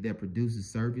economy that produces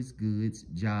service, goods,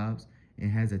 jobs,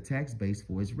 and has a tax base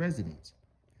for its residents.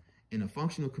 In a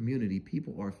functional community,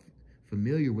 people are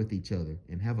familiar with each other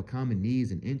and have a common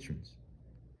needs and interests.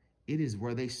 It is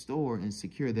where they store and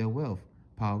secure their wealth,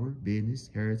 power, business,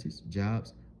 heritage,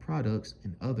 jobs, products,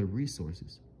 and other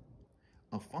resources.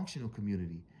 A functional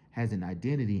community has an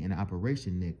identity and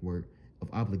operation network of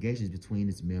obligations between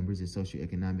its members and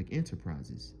socioeconomic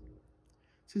enterprises.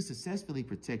 To successfully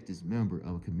protect this member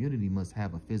of a community must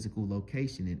have a physical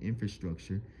location and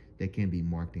infrastructure that can be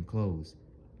marked and closed,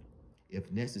 if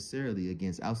necessarily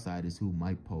against outsiders who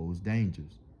might pose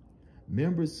dangers.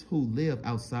 Members who live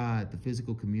outside the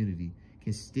physical community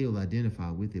can still identify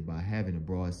with it by having a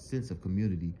broad sense of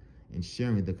community and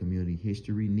sharing the community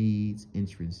history, needs,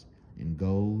 interests, and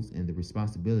goals, and the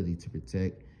responsibility to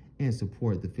protect and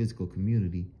support the physical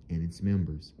community and its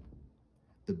members.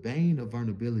 The bane of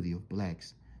vulnerability of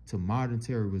blacks to modern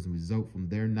terrorism result from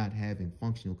their not having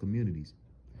functional communities.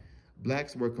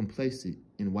 Blacks were complicit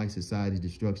in white society's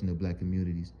destruction of black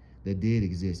communities that did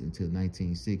exist until the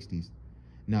 1960s.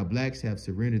 Now blacks have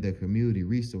surrendered their community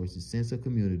resources, sense of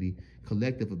community,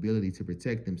 collective ability to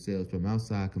protect themselves from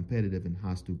outside competitive and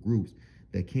hostile groups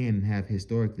that can and have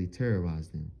historically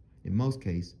terrorized them. In most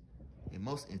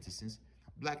instances,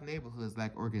 black neighborhoods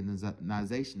lack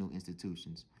organizational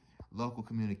institutions, local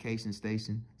communication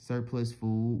stations, surplus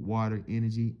food, water,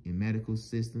 energy, and medical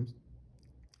systems.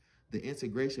 The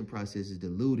integration process is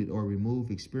diluted or remove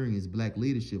experienced black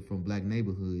leadership from black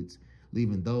neighborhoods,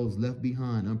 leaving those left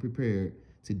behind unprepared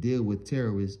to deal with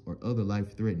terrorists or other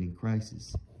life-threatening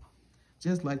crises.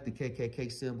 Just like the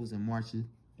KKK symbols and marches,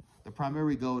 the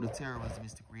primary goal of terrorism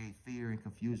is to create fear and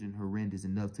confusion horrendous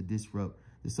enough to disrupt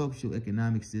the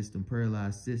socio-economic system,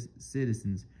 paralyze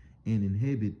citizens, and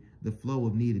inhibit the flow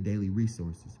of needed daily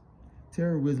resources.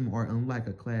 Terrorism are unlike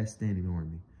a class-standing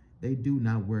army. They do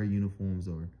not wear uniforms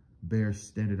or bear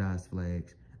standardized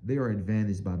flags. They are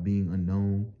advantaged by being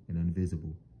unknown and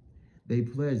invisible. They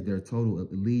pledge their total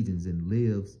allegiance and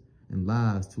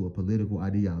lives to a political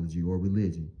ideology or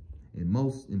religion. And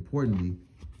most importantly,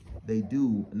 they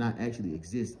do not actually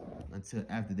exist until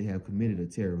after they have committed a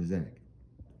terrorist act.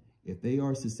 If they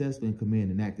are successful in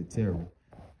committing an act of terror,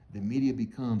 the media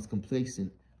becomes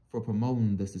complacent for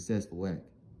promoting the successful act,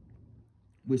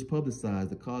 which publicizes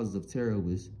the causes of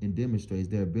terrorists and demonstrates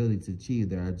their ability to achieve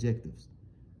their objectives.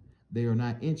 They are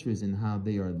not interested in how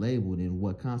they are labeled and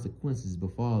what consequences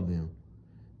befall them.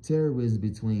 Terrorism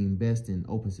between best and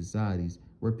open societies,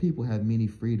 where people have many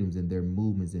freedoms and their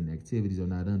movements and activities are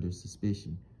not under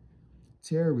suspicion.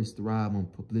 Terrorists thrive on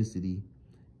publicity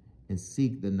and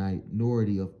seek the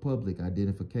minority of public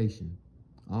identification.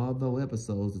 Although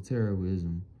episodes of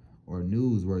terrorism are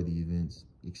newsworthy events,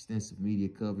 extensive media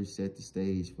coverage set the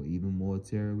stage for even more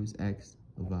terrorist acts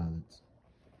of violence.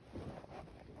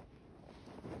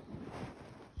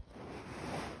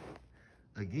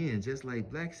 Again, just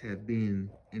like blacks have been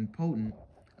impotent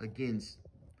against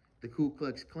the Ku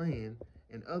Klux Klan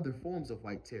and other forms of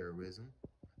white terrorism,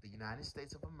 the United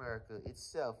States of America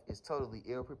itself is totally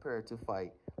ill-prepared to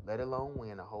fight, let alone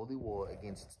win a holy war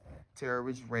against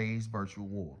terrorist-raised virtual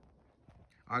war.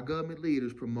 Our government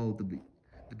leaders promote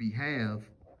the behalf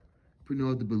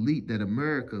promote the belief that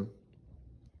America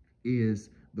is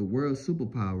the world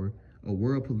superpower, a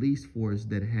world police force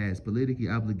that has politically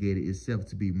obligated itself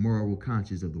to be moral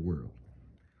conscious of the world,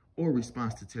 or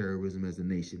response to terrorism as a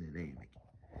nation dynamic.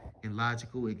 And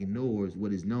logical ignores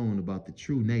what is known about the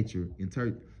true nature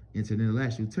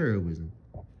international terrorism.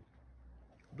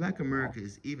 Black America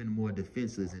is even more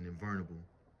defenseless and invulnerable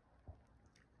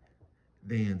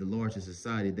than the larger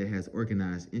society that has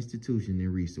organized institutions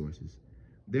and resources.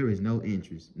 There is no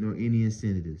interest nor any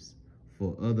incentives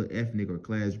for other ethnic or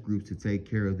class groups to take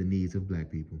care of the needs of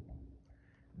Black people.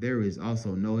 There is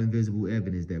also no invisible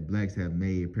evidence that Blacks have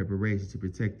made preparations to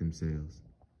protect themselves.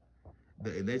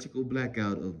 The electrical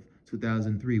blackout of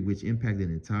 2003, which impacted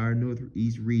the entire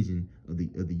northeast region of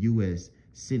the U.S.,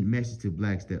 sent message to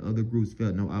Blacks that other groups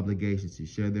felt no obligations to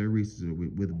share their resources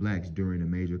with Blacks during a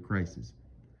major crisis.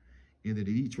 In the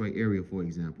Detroit area, for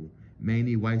example,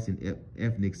 mainly whites and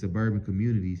ethnic suburban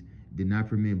communities did not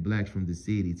permit Blacks from the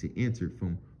city to enter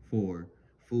for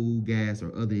food, gas,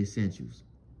 or other essentials.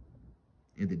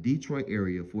 In the Detroit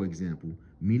area, for example,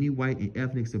 many white and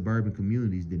ethnic suburban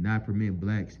communities did not permit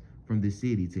Blacks from the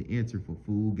city to enter for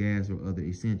food, gas, or other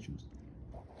essentials.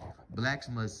 Blacks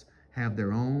must have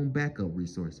their own backup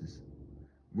resources,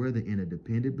 whether in a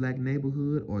dependent Black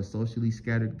neighborhood or socially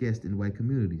scattered guest in white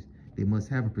communities. They must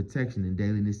have a protection in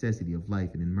daily necessity of life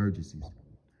and emergencies.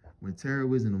 When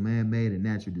terrorism or man-made and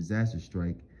natural disasters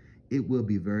strike, it will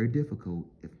be very difficult,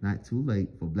 if not too late,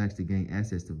 for Blacks to gain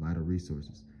access to vital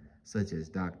resources, such as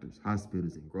doctors,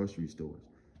 hospitals, and grocery stores.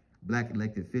 Black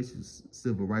elected officials,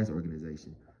 civil rights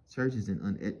organizations, churches,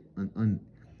 and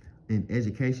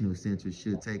educational centers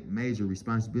should take major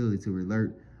responsibility to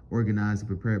alert, organize, and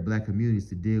prepare Black communities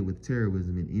to deal with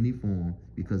terrorism in any form,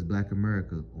 because Black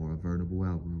America are a vulnerable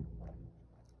outgroup.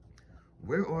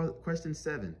 Question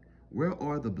 7, where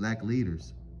are the Black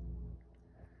leaders?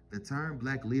 The term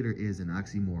Black leader is an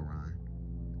oxymoron.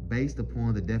 Based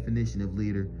upon the definition of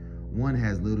leader, one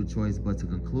has little choice but to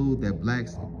conclude that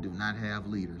Blacks do not have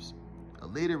leaders. A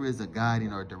leader is a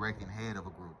guiding or directing head of a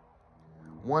group,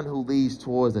 one who leads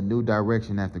towards a new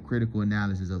direction after critical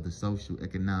analysis of the social,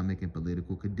 economic, and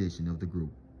political condition of the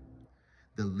group.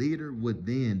 The leader would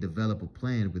then develop a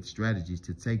plan with strategies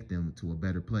to take them to a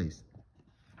better place.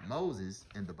 Moses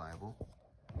in the Bible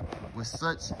was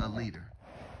such a leader.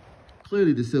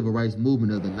 Clearly, the civil rights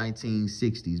movement of the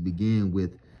 1960s began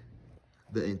with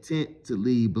the intent to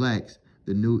lead Blacks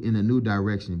in a new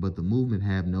direction, but the movement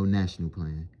had no national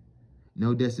plan,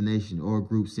 no destination or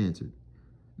group centered.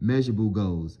 Measurable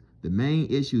goals. The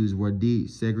main issues were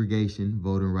desegregation,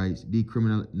 voting rights,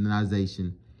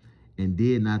 decriminalization, and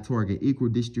did not target equal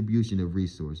distribution of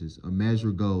resources, a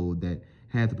measured goal that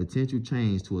had the potential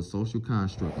change to a social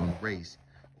construct on race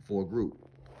for a group,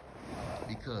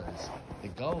 because the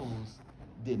goals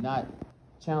did not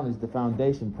challenge the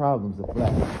foundation problems of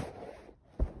Blacks.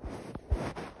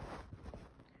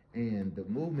 And the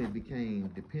movement became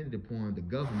dependent upon the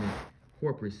government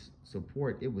corporate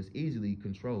support. It was easily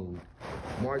controlled,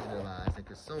 marginalized, and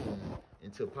consumed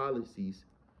into policies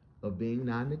of being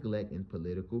non-neglect and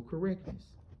political correctness.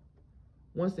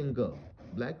 Once in go,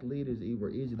 Black leaders were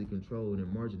easily controlled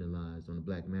and marginalized on the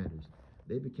Black matters.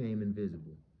 They became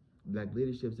invisible. Black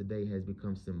leadership today has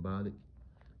become symbolic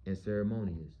and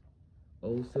ceremonious.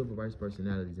 Old civil rights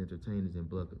personalities, entertainers, and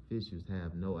Black officials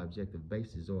have no objective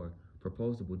basis or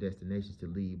proposable destinations to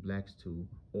lead Blacks to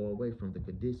or away from the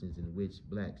conditions in which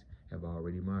Blacks have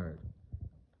already marred.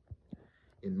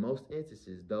 In most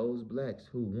instances, those Blacks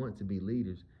who want to be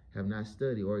leaders have not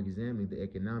studied or examined the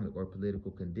economic or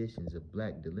political conditions of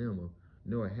Black dilemma,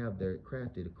 nor have they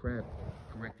crafted a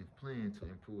corrective plan to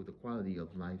improve the quality of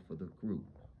life for the group.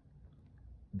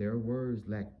 Their words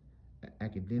lack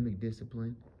academic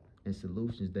discipline, and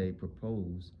solutions they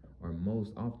propose are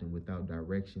most often without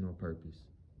direction or purpose.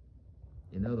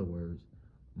 In other words,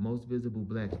 most visible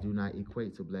Blacks do not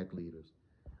equate to Black leaders.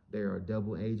 They are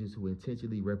double agents who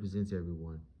intentionally represents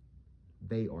everyone.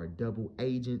 They are double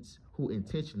agents who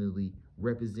intentionally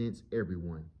represents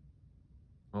everyone.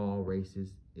 All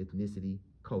races, ethnicity,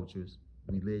 cultures,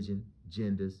 religion,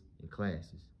 genders, and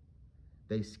classes.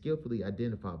 They skillfully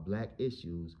identify Black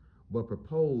issues, but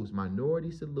propose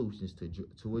minority solutions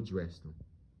to address them.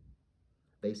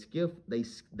 They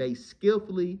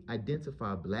skillfully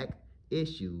identify Black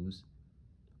issues,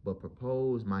 but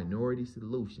propose minority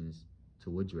solutions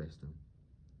to address them.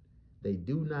 They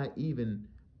do not even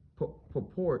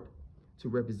purport to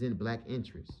represent Black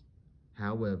interests.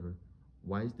 However,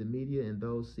 whites, the media, and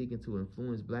those seeking to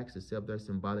influence Blacks accept their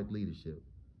symbolic leadership.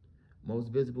 Most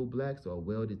visible Blacks are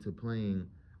welded to playing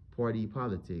party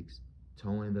politics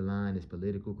towing the line as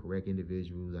political correct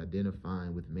individuals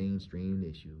identifying with mainstream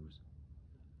issues.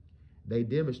 They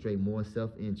demonstrate more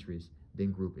self-interest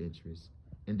than group interest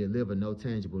and deliver no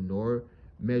tangible nor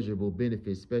measurable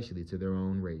benefits, especially to their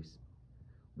own race.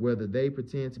 Whether they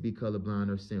pretend to be colorblind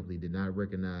or simply did not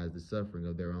recognize the suffering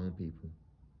of their own people,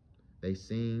 they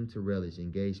seem to relish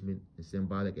engagement in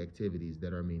symbolic activities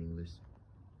that are meaningless.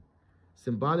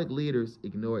 Symbolic leaders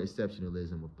ignore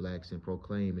exceptionalism of blacks and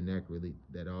proclaim inaccurately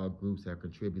that all groups have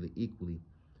contributed equally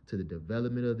to the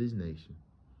development of this nation.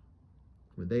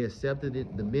 When they accepted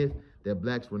the myth that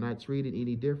blacks were not treated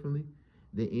any differently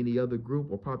than any other group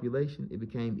or population, it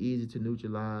became easy to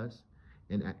neutralize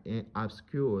and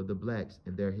obscure the blacks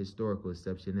and their historical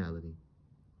exceptionality.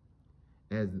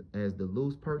 As the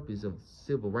loose purpose of the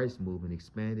civil rights movement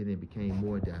expanded and became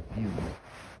more diffuse,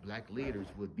 black leaders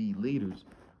would be leaders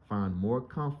find more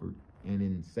comfort and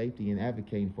in safety in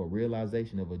advocating for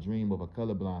realization of a dream of a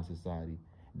colorblind society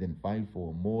than fighting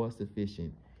for a more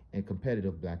sufficient and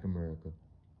competitive black America.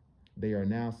 They are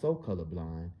now so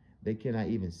colorblind, they cannot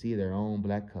even see their own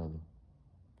black color.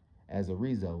 As a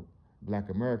result, black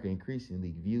America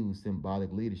increasingly views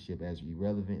symbolic leadership as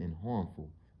irrelevant and harmful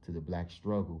to the black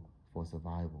struggle for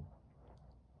survival.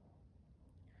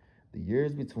 The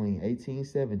years between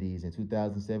 1870s and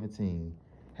 2017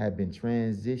 have been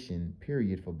transition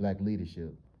period for black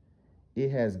leadership. It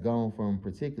has gone from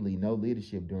particularly no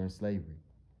leadership during slavery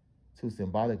to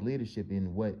symbolic leadership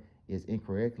in what is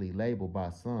incorrectly labeled by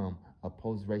some a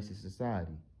post-racist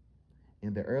society.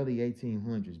 In the early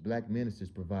 1800s, black ministers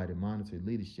provided monitored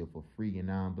leadership for free and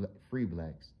non-free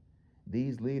blacks.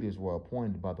 These leaders were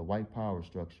appointed by the white power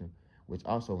structure, which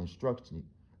also instructed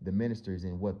the ministers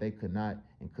in what they could not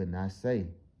and could not say.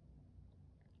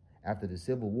 After the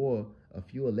Civil War, a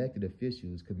few elected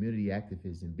officials, community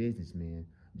activists, and businessmen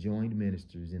joined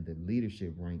ministers in the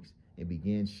leadership ranks and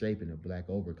began shaping a black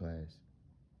overclass.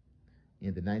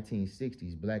 In the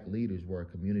 1960s, black leaders were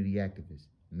community activists,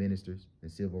 ministers,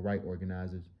 and civil rights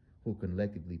organizers who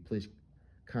collectively pushed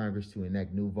Congress to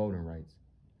enact new voting rights.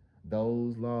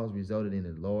 Those laws resulted in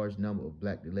a large number of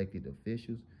black elected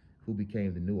officials who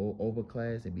became the new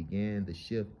overclass and began the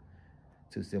shift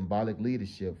to symbolic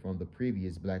leadership from the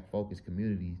previous black-focused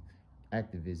community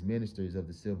activist ministers of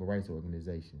the civil rights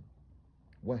organization.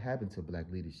 What happened to black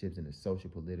leaderships in a social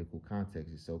political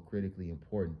context is so critically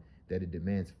important that it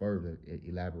demands further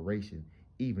elaboration,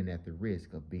 even at the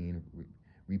risk of being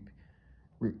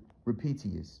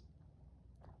repetitious.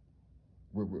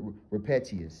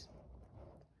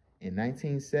 In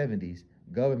 1970s,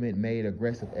 government made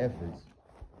aggressive efforts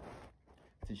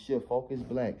to shift focused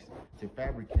blacks to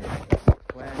fabricate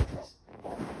classes.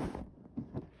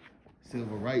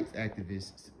 Civil rights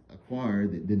activists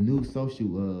acquired the new social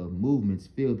movements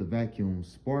filled the vacuum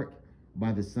sparked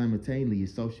by the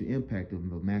simultaneous social impact of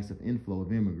a massive inflow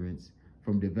of immigrants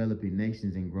from developing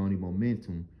nations and growing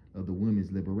momentum of the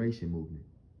women's liberation movement.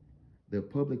 The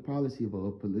public policy of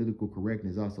political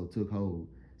correctness also took hold,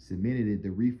 cemented the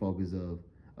refocus of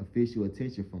official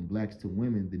attention from blacks to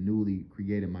women, the newly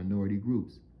created minority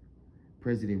groups.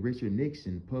 President Richard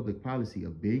Nixon's public policy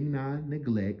of benign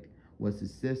neglect was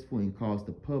successful and caused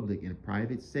the public and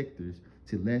private sectors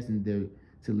to lessen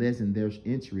their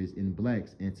interest in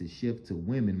blacks and to shift to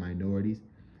women, minorities,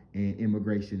 and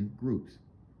immigration groups.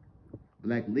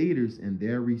 Black leaders and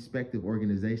their respective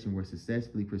organizations were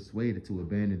successfully persuaded to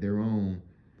abandon their own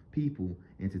people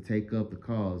and to take up the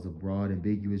cause of broad,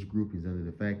 ambiguous groupings under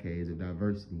the facades of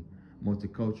diversity,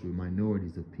 multicultural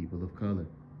minorities of people of color.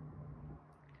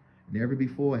 Never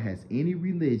before has any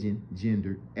religion,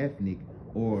 gender, ethnic,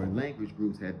 or language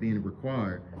groups have been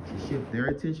required to shift their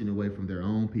attention away from their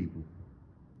own people.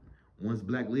 Once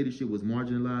black leadership was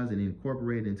marginalized and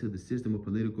incorporated into the system of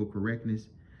political correctness,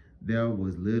 there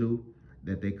was little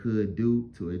that they could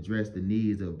do to address the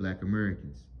needs of black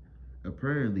Americans.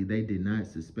 Apparently, they did not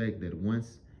suspect that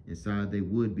once inside they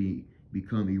would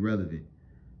become irrelevant.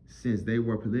 Since they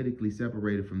were politically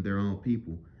separated from their own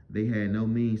people, they had no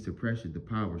means to pressure the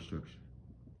power structure.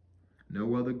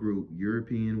 No other group,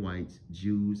 European whites,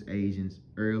 Jews, Asians,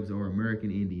 Arabs, or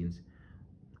American Indians,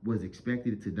 was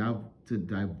expected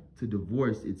to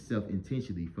divorce itself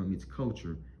intentionally from its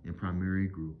culture and primary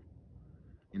group.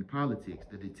 In politics,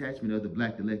 the detachment of the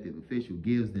black elected official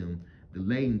gives them the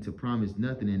latent to promise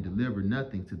nothing and deliver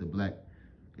nothing to the black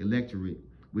electorate,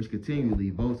 which continually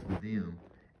votes for them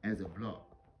as a bloc.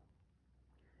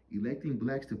 Electing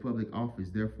blacks to public office,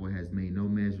 therefore, has made no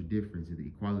measured difference in the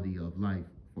equality of life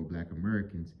for black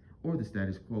Americans or the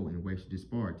status quo in racial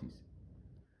disparities.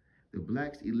 The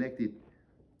blacks elected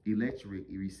electorate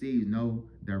receives no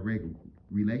direct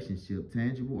relationship,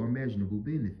 tangible or measurable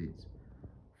benefits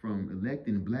from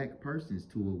electing black persons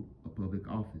to a public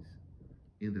office.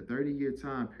 In the 30-year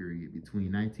time period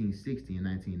between 1960 and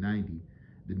 1990,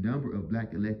 the number of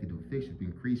black elected officials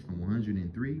increased from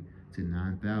 103 to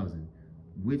 9,000,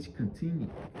 which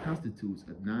constitutes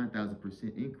a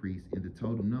 9,000% increase in the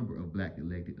total number of black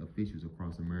elected officials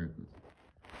across America.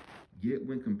 Yet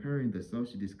when comparing the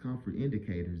social discomfort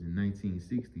indicators in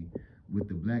 1960 with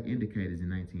the black indicators in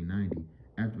 1990,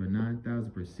 after a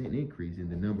 9,000% increase in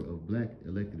the number of black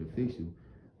elected officials,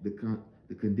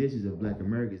 the conditions of black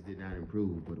Americans did not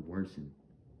improve but worsened.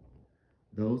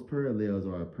 Those parallels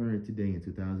are apparent today in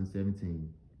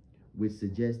 2017, which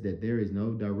suggests that there is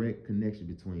no direct connection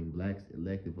between blacks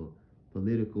elected for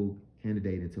political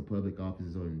candidate into public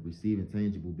offices or receiving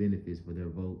tangible benefits for their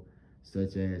vote,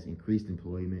 such as increased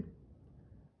employment,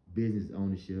 business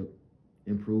ownership,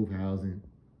 improved housing,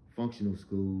 functional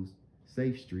schools,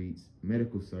 safe streets,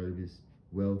 medical service,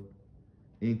 wealth,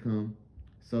 income,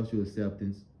 social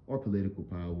acceptance, or political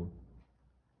power.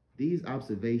 These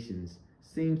observations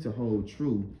seem to hold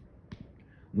true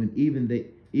when even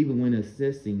when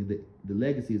assessing the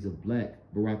legacies of Black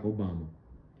Barack Obama.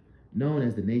 Known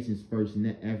as the nation's first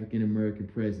African American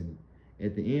president,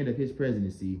 at the end of his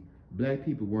presidency, black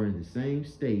people were in the same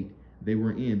state they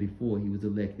were in before he was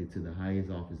elected to the highest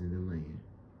office in the land.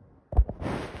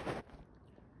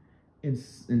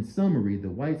 In summary, the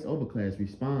whites overclass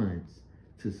response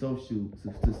to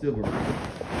civil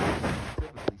rights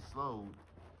typically slowed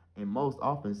and most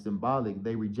often symbolic.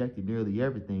 They rejected nearly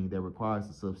everything that requires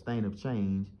a substantive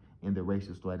change in the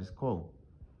racial status quo.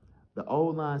 The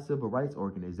old line civil rights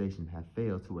organizations have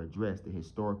failed to address the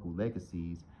historical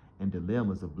legacies and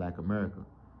dilemmas of Black America.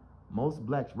 Most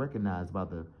blacks recognized by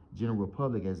the general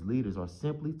public as leaders are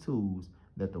simply tools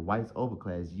that the whites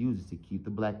overclass uses to keep the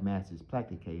black masses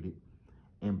placated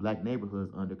and black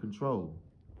neighborhoods under control.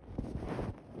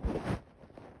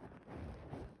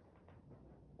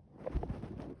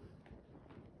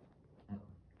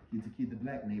 To keep the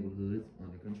black neighborhoods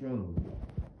under control.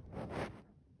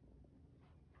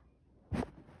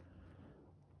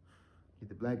 Keep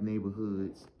the black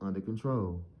neighborhoods under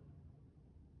control.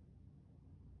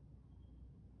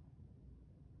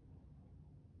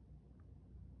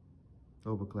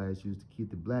 Overclass used to keep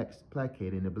the blacks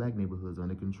placated in the black neighborhoods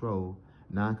under control,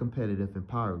 non-competitive and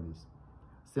powerless.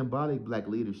 Symbolic black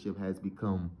leadership has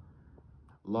become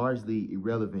largely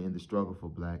irrelevant in the struggle for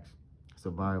blacks'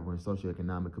 survival and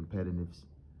socioeconomic competitiveness.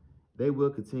 They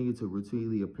will continue to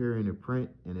routinely appear in the print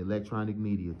and electronic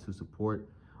media to support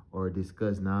or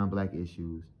discuss non-black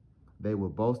issues. They will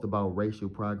boast about racial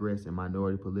progress and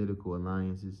minority political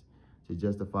alliances to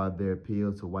justify their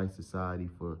appeal to white society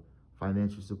for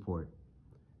financial support.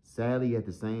 Sadly, at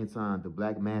the same time, the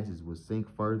black masses will sink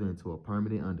further into a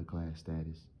permanent underclass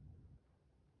status.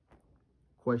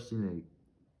 Question 8.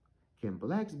 Can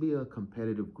blacks be a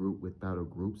competitive group without a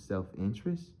group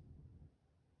self-interest?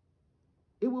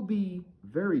 It will be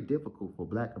very difficult for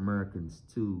black Americans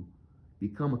to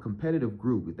become a competitive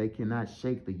group if they cannot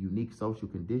shake the unique social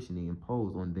conditioning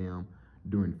imposed on them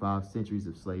during 5 centuries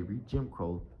of slavery, Jim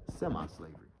Crow,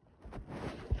 semi-slavery.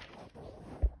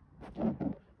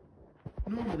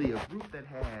 Normally, a group that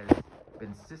has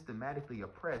been systematically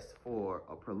oppressed for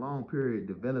a prolonged period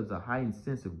develops a heightened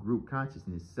sense of group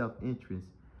consciousness, self-interest,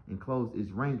 and close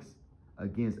its ranks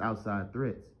against outside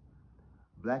threats.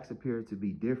 Blacks appear to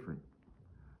be different.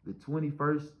 The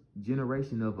 21st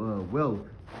generation of wealth,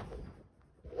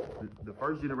 the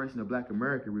first generation of Black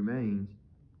America remains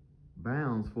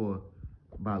bound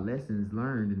by lessons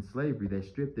learned in slavery that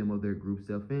stripped them of their group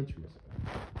self-interest.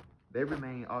 They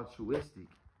remain altruistic,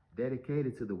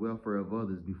 dedicated to the welfare of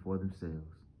others before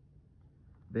themselves.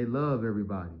 They love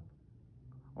everybody,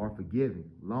 are forgiving,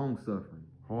 long-suffering,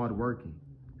 hard-working,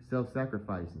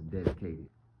 self-sacrificing, dedicated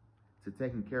to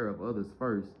taking care of others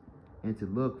first and to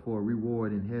look for a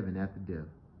reward in heaven after death.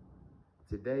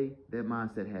 Today, that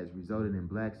mindset has resulted in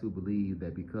blacks who believe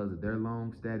that because of their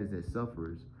long status as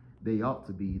sufferers, they ought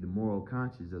to be the moral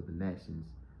conscience of the nations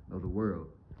of the world.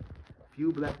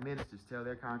 Few black ministers tell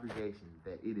their congregations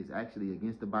that it is actually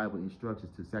against the Bible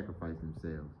instructions to sacrifice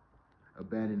themselves,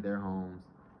 abandon their homes,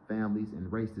 families,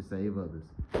 and race to save others,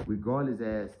 regardless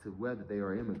as to whether they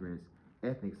are immigrants,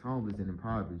 ethnics, homeless and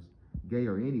impoverished, gay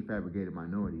or any fabricated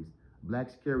minorities.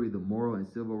 Blacks carry the moral and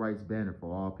civil rights banner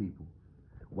for all people,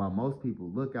 while most people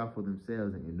look out for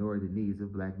themselves and ignore the needs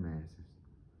of black masses.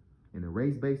 In a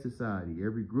race-based society,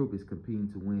 every group is competing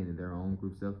to win in their own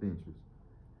group self-interest.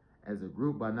 As a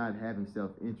group, by not having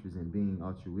self-interest and being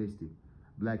altruistic,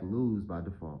 blacks lose by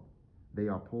default. They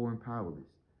are poor and powerless.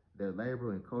 Their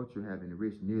labor and culture have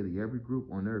enriched nearly every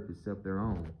group on earth except their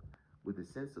own. With a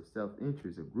sense of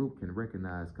self-interest, a group can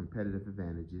recognize competitive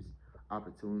advantages,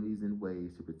 opportunities, and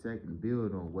ways to protect and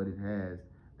build on what it has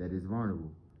that is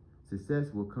vulnerable.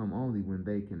 Success will come only when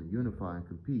they can unify and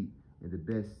compete in the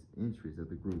best interest of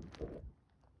the group.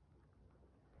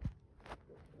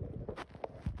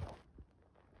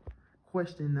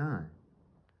 Question 9.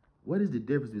 What is the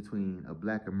difference between a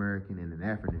Black American and an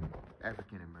African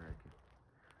American?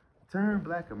 The term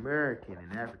Black American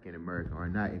and African American are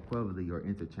not equivalent or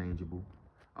interchangeable,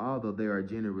 although they are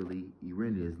generally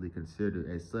erroneously considered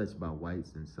as such by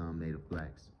whites and some native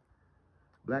blacks.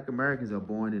 Black Americans are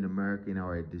born in America and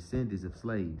are descendants of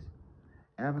slaves.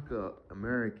 African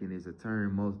American is a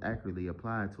term most accurately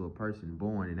applied to a person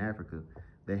born in Africa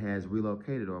that has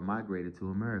relocated or migrated to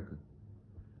America.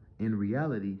 In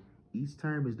reality, each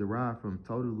term is derived from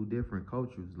totally different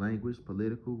cultures, language,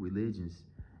 political, religious,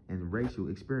 and racial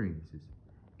experiences.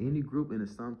 Any group in a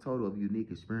sum total of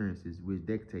unique experiences which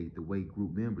dictate the way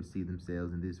group members see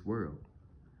themselves in this world.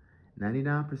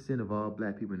 99% of all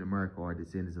Black people in America are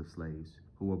descendants of slaves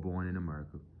who were born in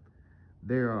America.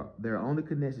 Their only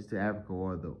connections to Africa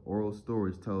are the oral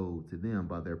stories told to them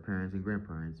by their parents and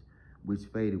grandparents, which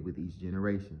faded with each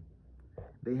generation.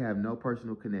 They have no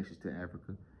personal connections to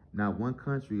Africa. Not one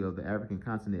country of the African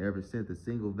continent ever sent a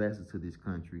single vessel to this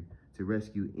country to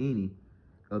rescue any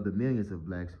of the millions of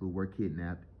blacks who were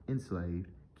kidnapped, enslaved,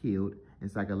 killed,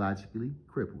 and psychologically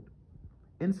crippled.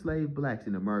 Enslaved blacks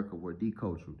in America were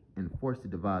decultured and forced to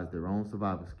devise their own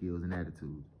survival skills and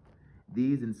attitudes.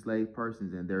 These enslaved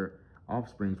persons and their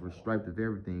offsprings were stripped of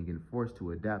everything and forced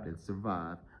to adapt and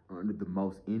survive under the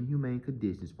most inhumane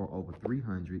conditions for over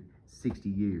 360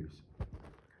 years.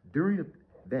 During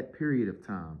that period of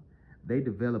time, they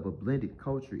developed a blended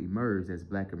culture emerged as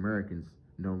Black Americans,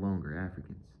 no longer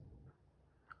Africans.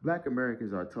 Black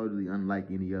Americans are totally unlike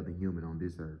any other human on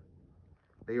this earth.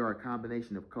 They are a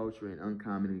combination of culture and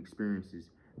uncommon experiences,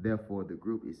 therefore the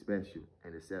group is special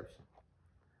and exception.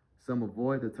 Some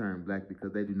avoid the term Black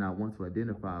because they do not want to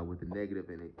identify with the negative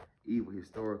and evil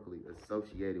historically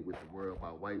associated with the world by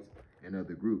whites and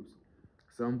other groups.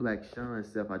 Some Blacks shun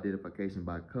self-identification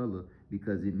by color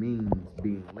because it means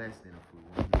being less than a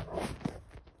fool.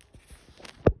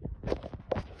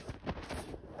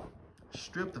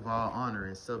 Stripped of all honor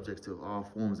and subject to all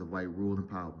forms of white rule and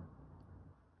power.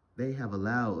 They have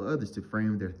allowed others to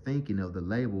frame their thinking of the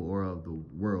label or of the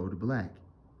world Black.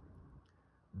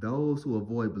 Those who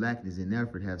avoid Blackness in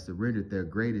effort have surrendered their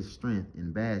greatest strength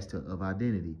and badge of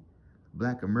identity.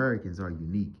 Black Americans are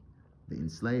unique. The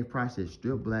enslaved process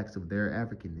stripped Blacks of their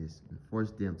Africanness and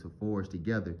forced them to forge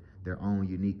together their own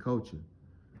unique culture.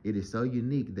 It is so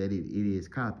unique that it is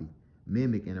copied,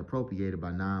 mimicked, and appropriated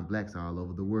by non-Blacks all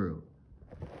over the world.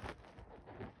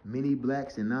 Many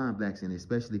Blacks and non-Blacks, and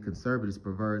especially conservatives,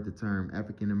 pervert the term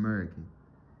African American.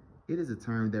 It is a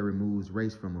term that removes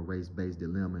race from a race-based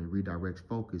dilemma and redirects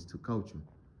focus to culture.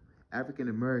 African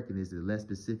American is a less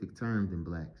specific term than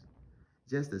Blacks,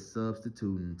 just a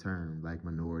substituting term like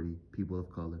minority, people of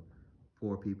color,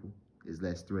 poor people is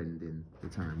less threatened than the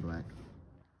term Black.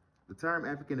 The term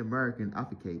African American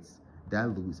obfuscates,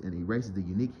 dilutes, and erases the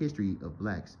unique history of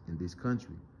Blacks in this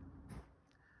country.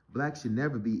 Blacks should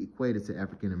never be equated to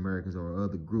African Americans or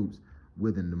other groups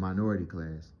within the minority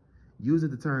class. Using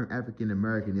the term African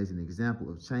American is an example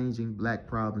of changing Black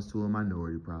problems to a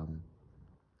minority problem.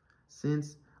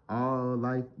 Since all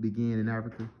life began in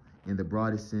Africa, in the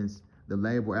broadest sense, the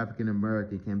label African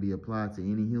American can be applied to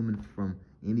any human from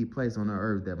any place on the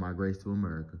earth that migrates to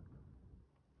America.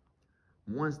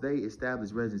 Once they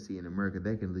establish residency in America,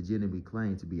 they can legitimately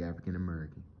claim to be African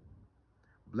American.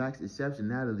 Blacks'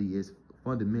 exceptionality is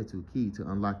fundamental key to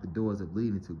unlock the doors of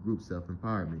leading to group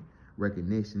self-empowerment,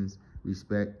 recognitions,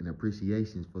 respect, and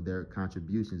appreciations for their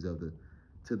contributions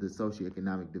to the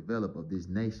socioeconomic development of these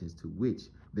nations to which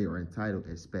they are entitled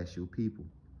as special people.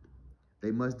 They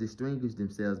must distinguish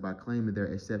themselves by claiming their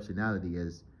exceptionality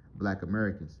as Black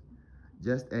Americans,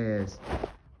 just as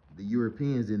the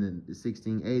Europeans in the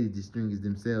 1680s distinguished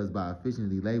themselves by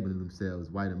officially labeling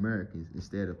themselves white Americans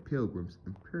instead of Pilgrims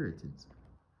and Puritans.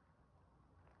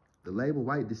 The label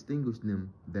white distinguished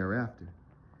them thereafter.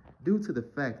 Due to the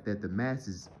fact that the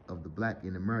masses of the Black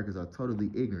in Americas are totally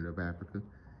ignorant of Africa,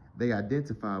 they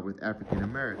identify with African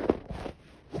American.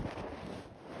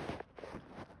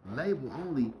 Label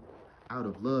only out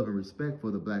of love and respect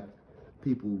for the Black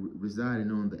people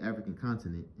residing on the African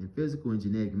continent. In physical and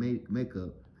genetic makeup,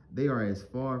 they are as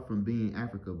far from being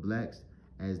Africa Blacks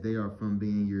as they are from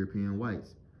being European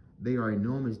whites. There are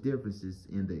enormous differences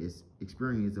in the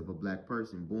experience of a Black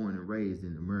person born and raised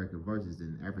in America versus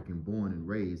an African born and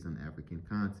raised on African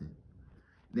continent.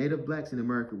 Native Blacks in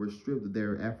America were stripped of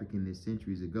their Africanness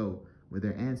centuries ago where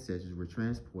their ancestors were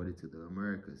transported to the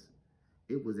Americas.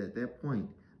 It was at that point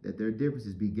that their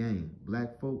differences began.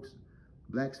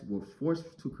 Blacks were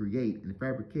forced to create and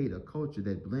fabricate a culture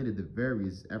that blended the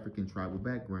various African tribal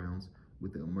backgrounds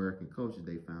with the American culture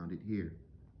they founded here.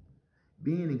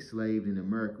 Being enslaved in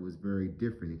America was a very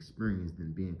different experience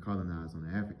than being colonized on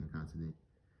the African continent.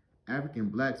 African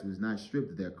blacks was not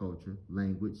stripped of their culture,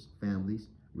 language, families,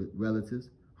 relatives,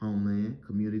 homeland,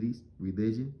 communities,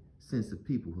 religion, sense of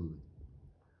peoplehood.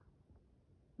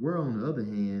 Where, on the other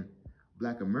hand,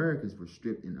 Black Americans were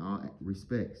stripped in all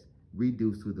respects,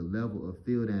 reduced to the level of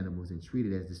field animals and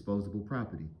treated as disposable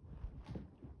property.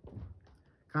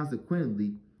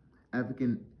 Consequently,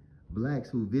 African blacks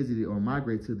who visited or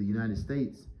migrated to the United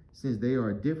States, since they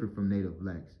are different from Native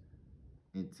blacks,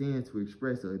 and tend to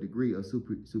express a degree of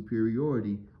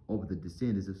superiority over the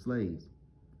descendants of slaves.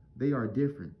 They are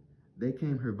different. They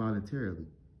came here voluntarily,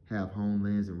 have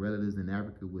homelands and relatives in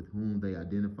Africa with whom they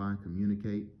identify and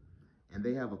communicate, and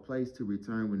they have a place to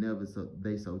return whenever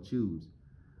they so choose.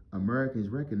 Americans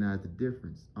recognize the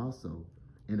difference also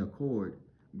and accord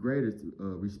greater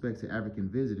respect to African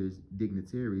visitors,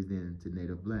 dignitaries than to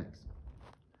Native blacks.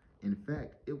 In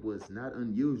fact, it was not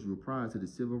unusual prior to the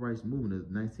Civil Rights Movement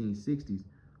of the 1960s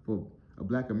for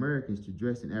Black Americans to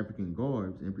dress in African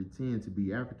garbs and pretend to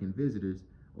be African visitors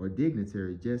or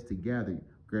dignitaries just to gather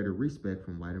greater respect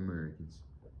from white Americans.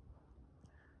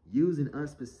 Using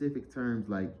unspecific terms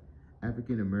like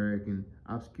African American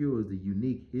obscures the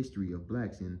unique history of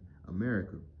blacks in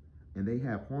America, and they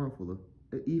have harmful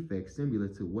effects similar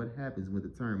to what happens when the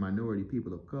term minority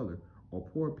people of color or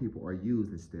poor people are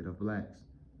used instead of blacks.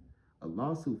 A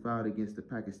lawsuit filed against the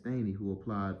Pakistani who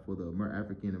applied for the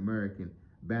African American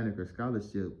Banneker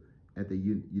Scholarship at the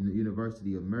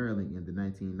University of Maryland in the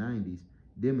 1990s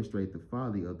demonstrate the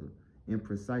folly of the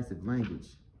imprecise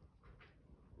language.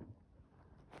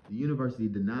 The university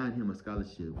denied him a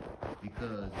scholarship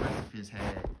because recipients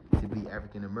had to be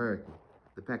African American.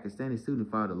 The Pakistani student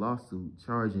filed a lawsuit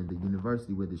charging the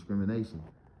university with discrimination.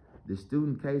 The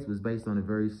student case was based on a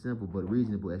very simple but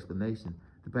reasonable explanation.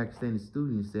 The Pakistani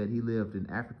student said he lived in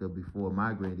Africa before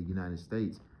migrating to the United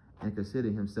States and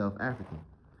considered himself African.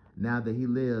 Now that he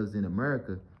lives in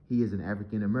America, he is an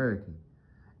African American.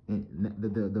 And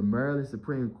the Maryland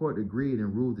Supreme Court agreed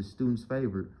and ruled the student's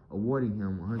favor, awarding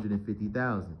him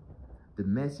 $150,000. The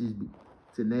message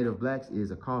to Native blacks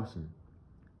is a caution.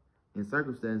 In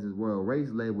circumstances where a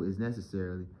race label is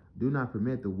necessary, do not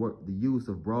permit the use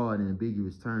of broad and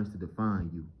ambiguous terms to define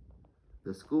you.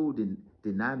 The school did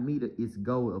not meet its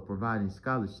goal of providing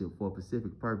scholarship for a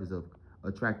specific purpose of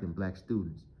attracting black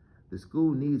students. The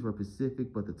school needs were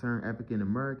specific, but the term African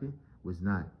American was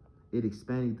not. It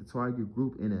expanded the target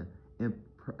group in an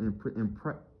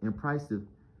imprecise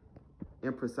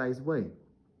way.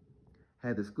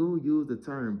 Had the school used the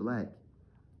term black,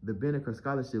 the Banneker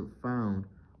Scholarship Fund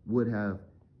would have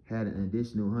had an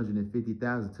additional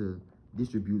 $150,000 to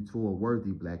distribute toward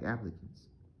worthy black applicants.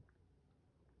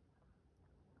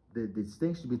 The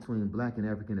distinction between black and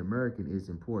African American is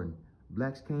important.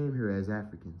 Blacks came here as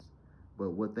Africans,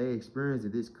 but what they experienced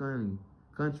in this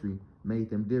country made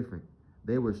them different.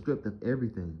 They were stripped of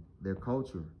everything: their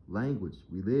culture, language,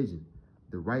 religion,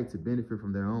 the right to benefit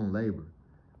from their own labor.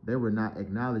 They were not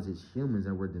acknowledged as humans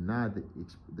and were denied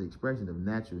the expression of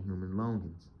natural human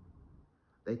longings.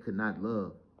 They could not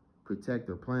love, protect,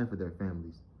 or plan for their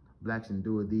families. Blacks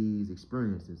endured these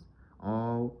experiences,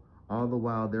 all the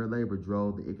while their labor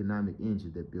drove the economic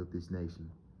engine that built this nation.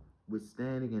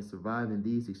 Withstanding and surviving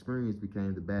these experiences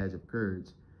became the badge of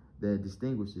courage that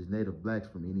distinguishes Native blacks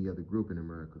from any other group in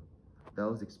America.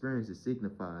 Those experiences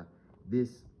signify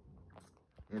this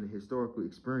in a historical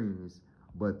experience,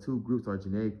 but two groups are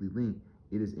genetically linked.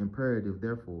 It is imperative,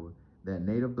 therefore, that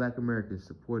Native Black Americans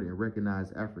support and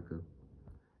recognize Africa,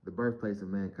 the birthplace of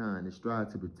mankind, and strive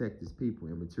to protect its people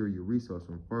and material resources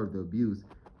from further abuse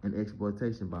and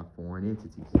exploitation by foreign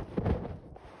entities.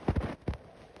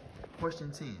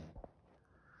 Question 10.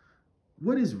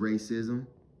 What is racism,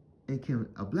 and can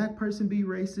a black person be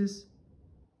racist?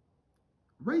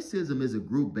 Racism is a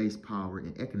group-based power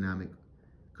and economic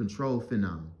control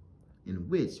phenomenon in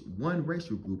which one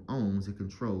racial group owns and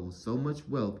controls so much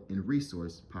wealth and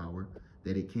resource power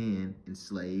that it can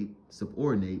enslave,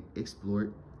 subordinate,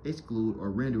 exploit, exclude,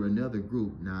 or render another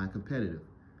group non-competitive.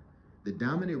 The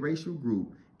dominant racial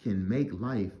group can make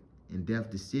life and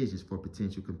death decisions for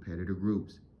potential competitor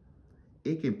groups.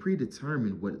 It can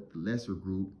predetermine what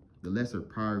the lesser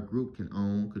power group can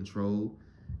own, control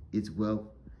its wealth,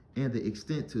 and the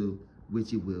extent to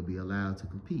which it will be allowed to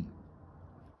compete.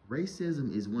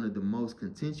 Racism is one of the most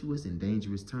contentious and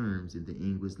dangerous terms in the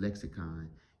English lexicon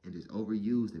and is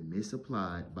overused and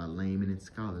misapplied by laymen and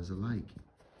scholars alike.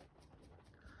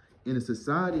 In a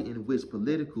society in which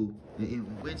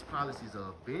policies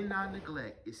of benign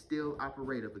neglect is still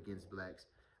operative against blacks,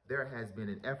 there has been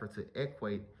an effort to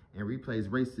equate and replace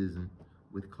racism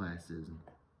with classism.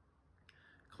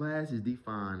 Class is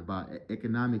defined by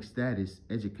economic status,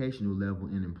 educational level,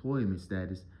 and employment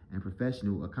status, and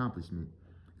professional accomplishment.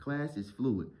 Class is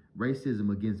fluid.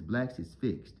 Racism against blacks is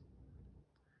fixed.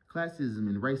 Classism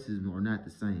and racism are not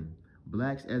the same.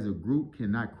 Blacks as a group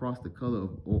cannot cross the color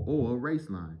or race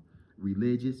line.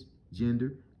 Religious,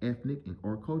 gender, ethnic,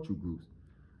 or cultural groups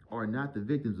are not the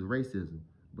victims of racism,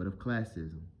 but of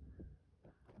classism.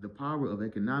 The power of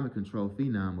economic control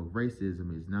phenom of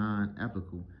racism is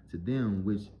non-applicable to them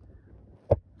which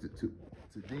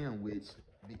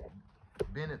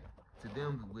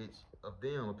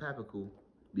applicable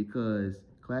because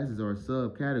classes are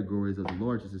subcategories of the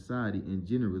larger society, and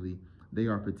generally they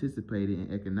are participating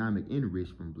in economic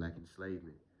enrichment from black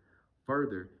enslavement.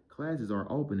 Further, classes are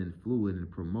open and fluid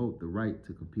and promote the right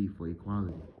to compete for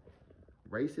equality.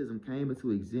 Racism came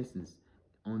into existence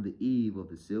on the eve of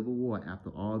the Civil War after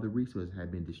all the resources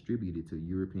had been distributed to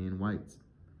European whites.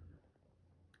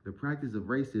 The practice of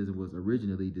racism was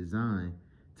originally designed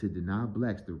to deny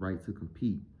blacks the right to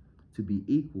compete, to be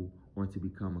equal, or to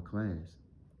become a class.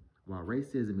 While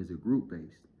racism is a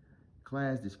group-based,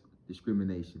 class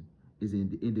discrimination is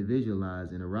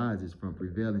individualized and arises from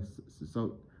prevailing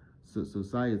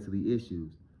societally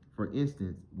issues. For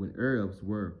instance, when Arabs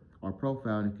are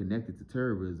profiled and connected to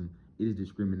terrorism, it is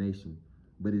discrimination,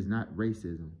 but it's not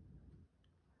racism.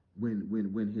 When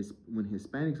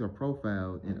Hispanics are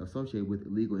profiled and associated with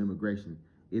illegal immigration,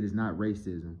 it is not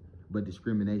racism, but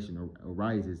discrimination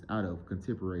arises out of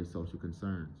contemporary social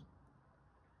concerns.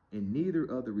 In neither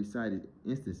of the recited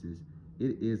instances,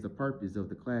 it is the purpose of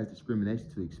the class discrimination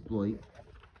to exploit,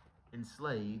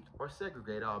 enslave, or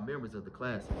segregate all members of the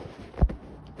class.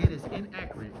 It is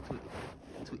inaccurate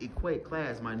to equate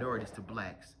class minorities to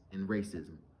blacks in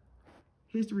racism.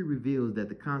 History reveals that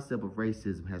the concept of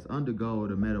racism has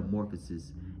undergone a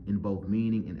metamorphosis in both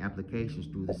meaning and applications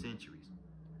through the centuries.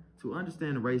 To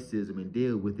understand racism and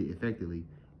deal with it effectively,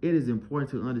 it is important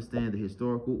to understand the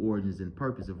historical origins and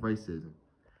purpose of racism,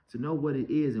 to know what it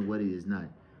is and what it is not.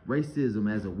 Racism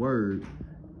as a word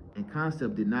and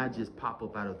concept did not just pop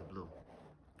up out of the blue.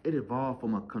 It evolved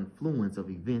from a confluence of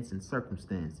events and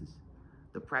circumstances.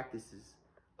 The practices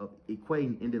of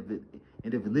equating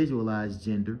individualized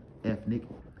gender, ethnic,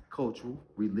 cultural,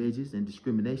 religious, and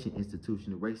discrimination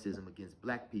institutional racism against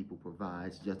black people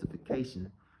provides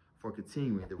justification for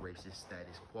continuing the racist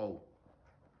status quo.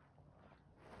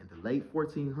 In the late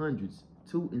 1400s,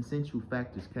 two essential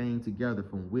factors came together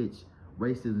from which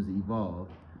racism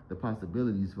evolved: the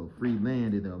possibilities for free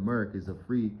land in the Americas of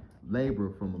free labor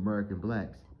from American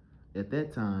blacks. At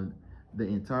that time, the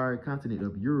entire continent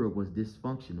of Europe was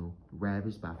dysfunctional,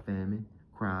 ravaged by famine,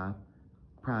 crime,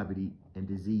 poverty, and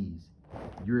disease.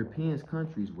 European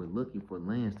countries were looking for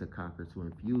lands to conquer to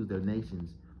infuse their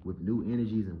nations with new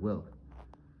energies and wealth.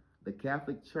 The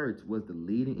Catholic Church was the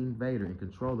leading invader and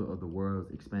controller of the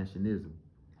world's expansionism.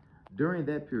 During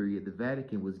that period, the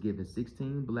Vatican was given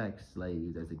 16 black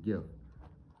slaves as a gift.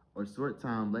 A short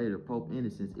time later, Pope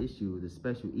Innocent issued a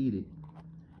special edict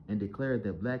and declared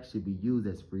that blacks should be used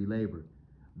as free labor,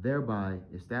 thereby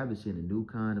establishing a new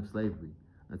kind of slavery.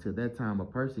 Until that time, a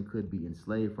person could be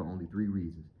enslaved for only 3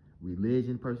 reasons: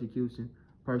 religion, persecution,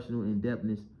 personal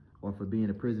indebtedness, or for being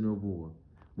a prisoner of war.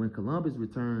 When Columbus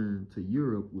returned to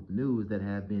Europe with news that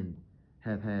had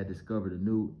discovered a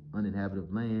new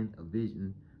uninhabited land, a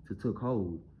vision took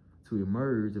hold to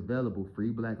emerge available free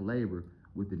black labor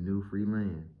with the new free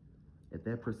land. At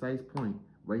that precise point,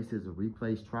 racism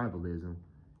replaced tribalism,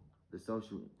 the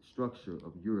social structure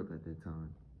of Europe at that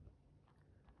time.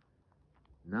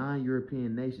 9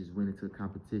 European nations went into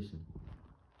competition.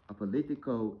 A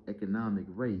politico-economic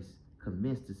race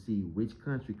commenced to see which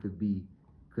country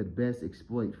could best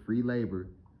exploit free labor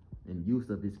and use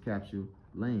of its captured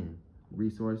land,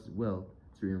 resource, wealth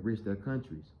to enrich their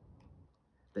countries.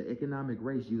 The economic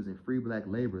race using free black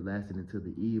labor lasted until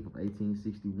the eve of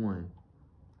 1861.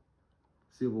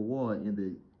 Civil War in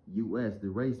the U.S., the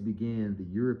race began, the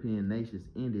European nations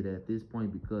ended at this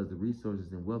point because the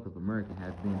resources and wealth of America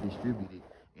had been distributed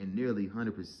and nearly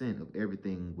 100% of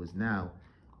everything was now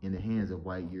in the hands of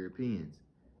white Europeans.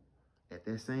 At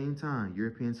that same time,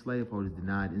 European slaveholders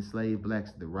denied enslaved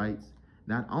blacks the rights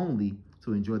not only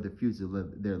to enjoy the fruits of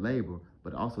their labor,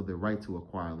 but also the right to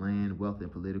acquire land, wealth,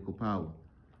 and political power.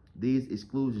 These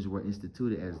exclusions were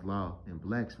instituted as law, and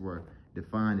blacks were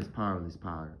defined as powerless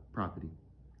property.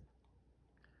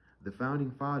 The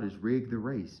founding fathers rigged the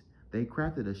race. They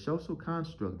crafted a social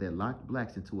construct that locked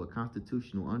blacks into a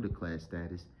constitutional underclass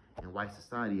status and white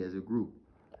society as a group.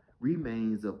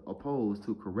 Remains opposed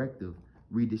to corrective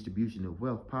redistribution of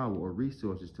wealth, power, or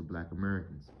resources to black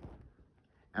Americans.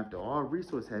 After all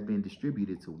resources had been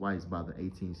distributed to whites by the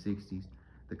 1860s,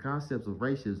 the concepts of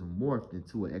racism morphed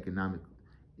into an economic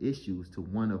issues to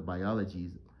one of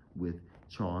biology's, with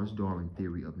Charles Darwin's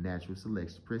theory of natural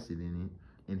selection precedent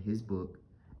in his book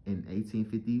in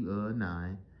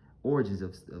 1859, Origins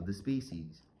of the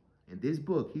Species. In this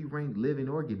book, he ranked living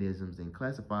organisms and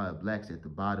classified blacks at the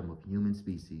bottom of human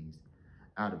species.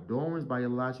 Out of Darwin's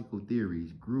biological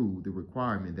theories grew the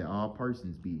requirement that all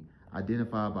persons be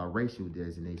identified by racial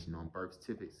designation on birth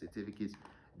certificates,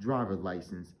 driver's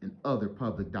license, and other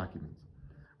public documents.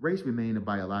 Race remained a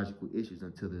biological issue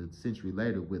until a century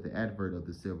later with the advent of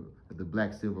the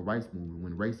Black Civil Rights Movement,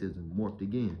 when racism morphed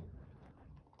again.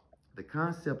 The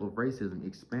concept of racism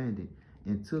expanded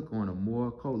and took on a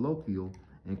more colloquial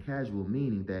and casual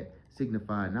meaning that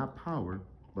signified not power,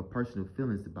 but personal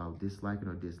feelings about disliking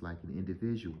or disliking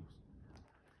individuals.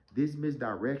 This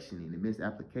misdirection and the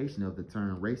misapplication of the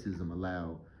term racism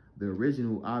allowed the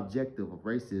original objective of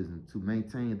racism to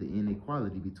maintain the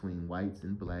inequality between whites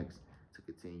and blacks to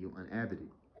continue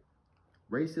unabated.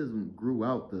 Racism grew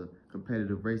out the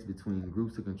competitive race between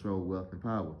groups to control wealth and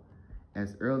power.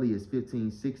 As early as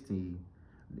 1516,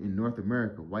 in North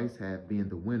America, whites have been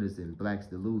the winners and blacks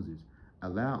the losers,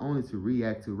 allowed only to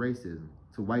react to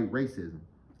white racism.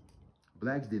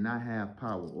 Blacks did not have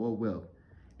power or wealth.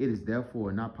 It is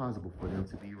therefore not possible for them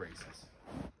to be racist.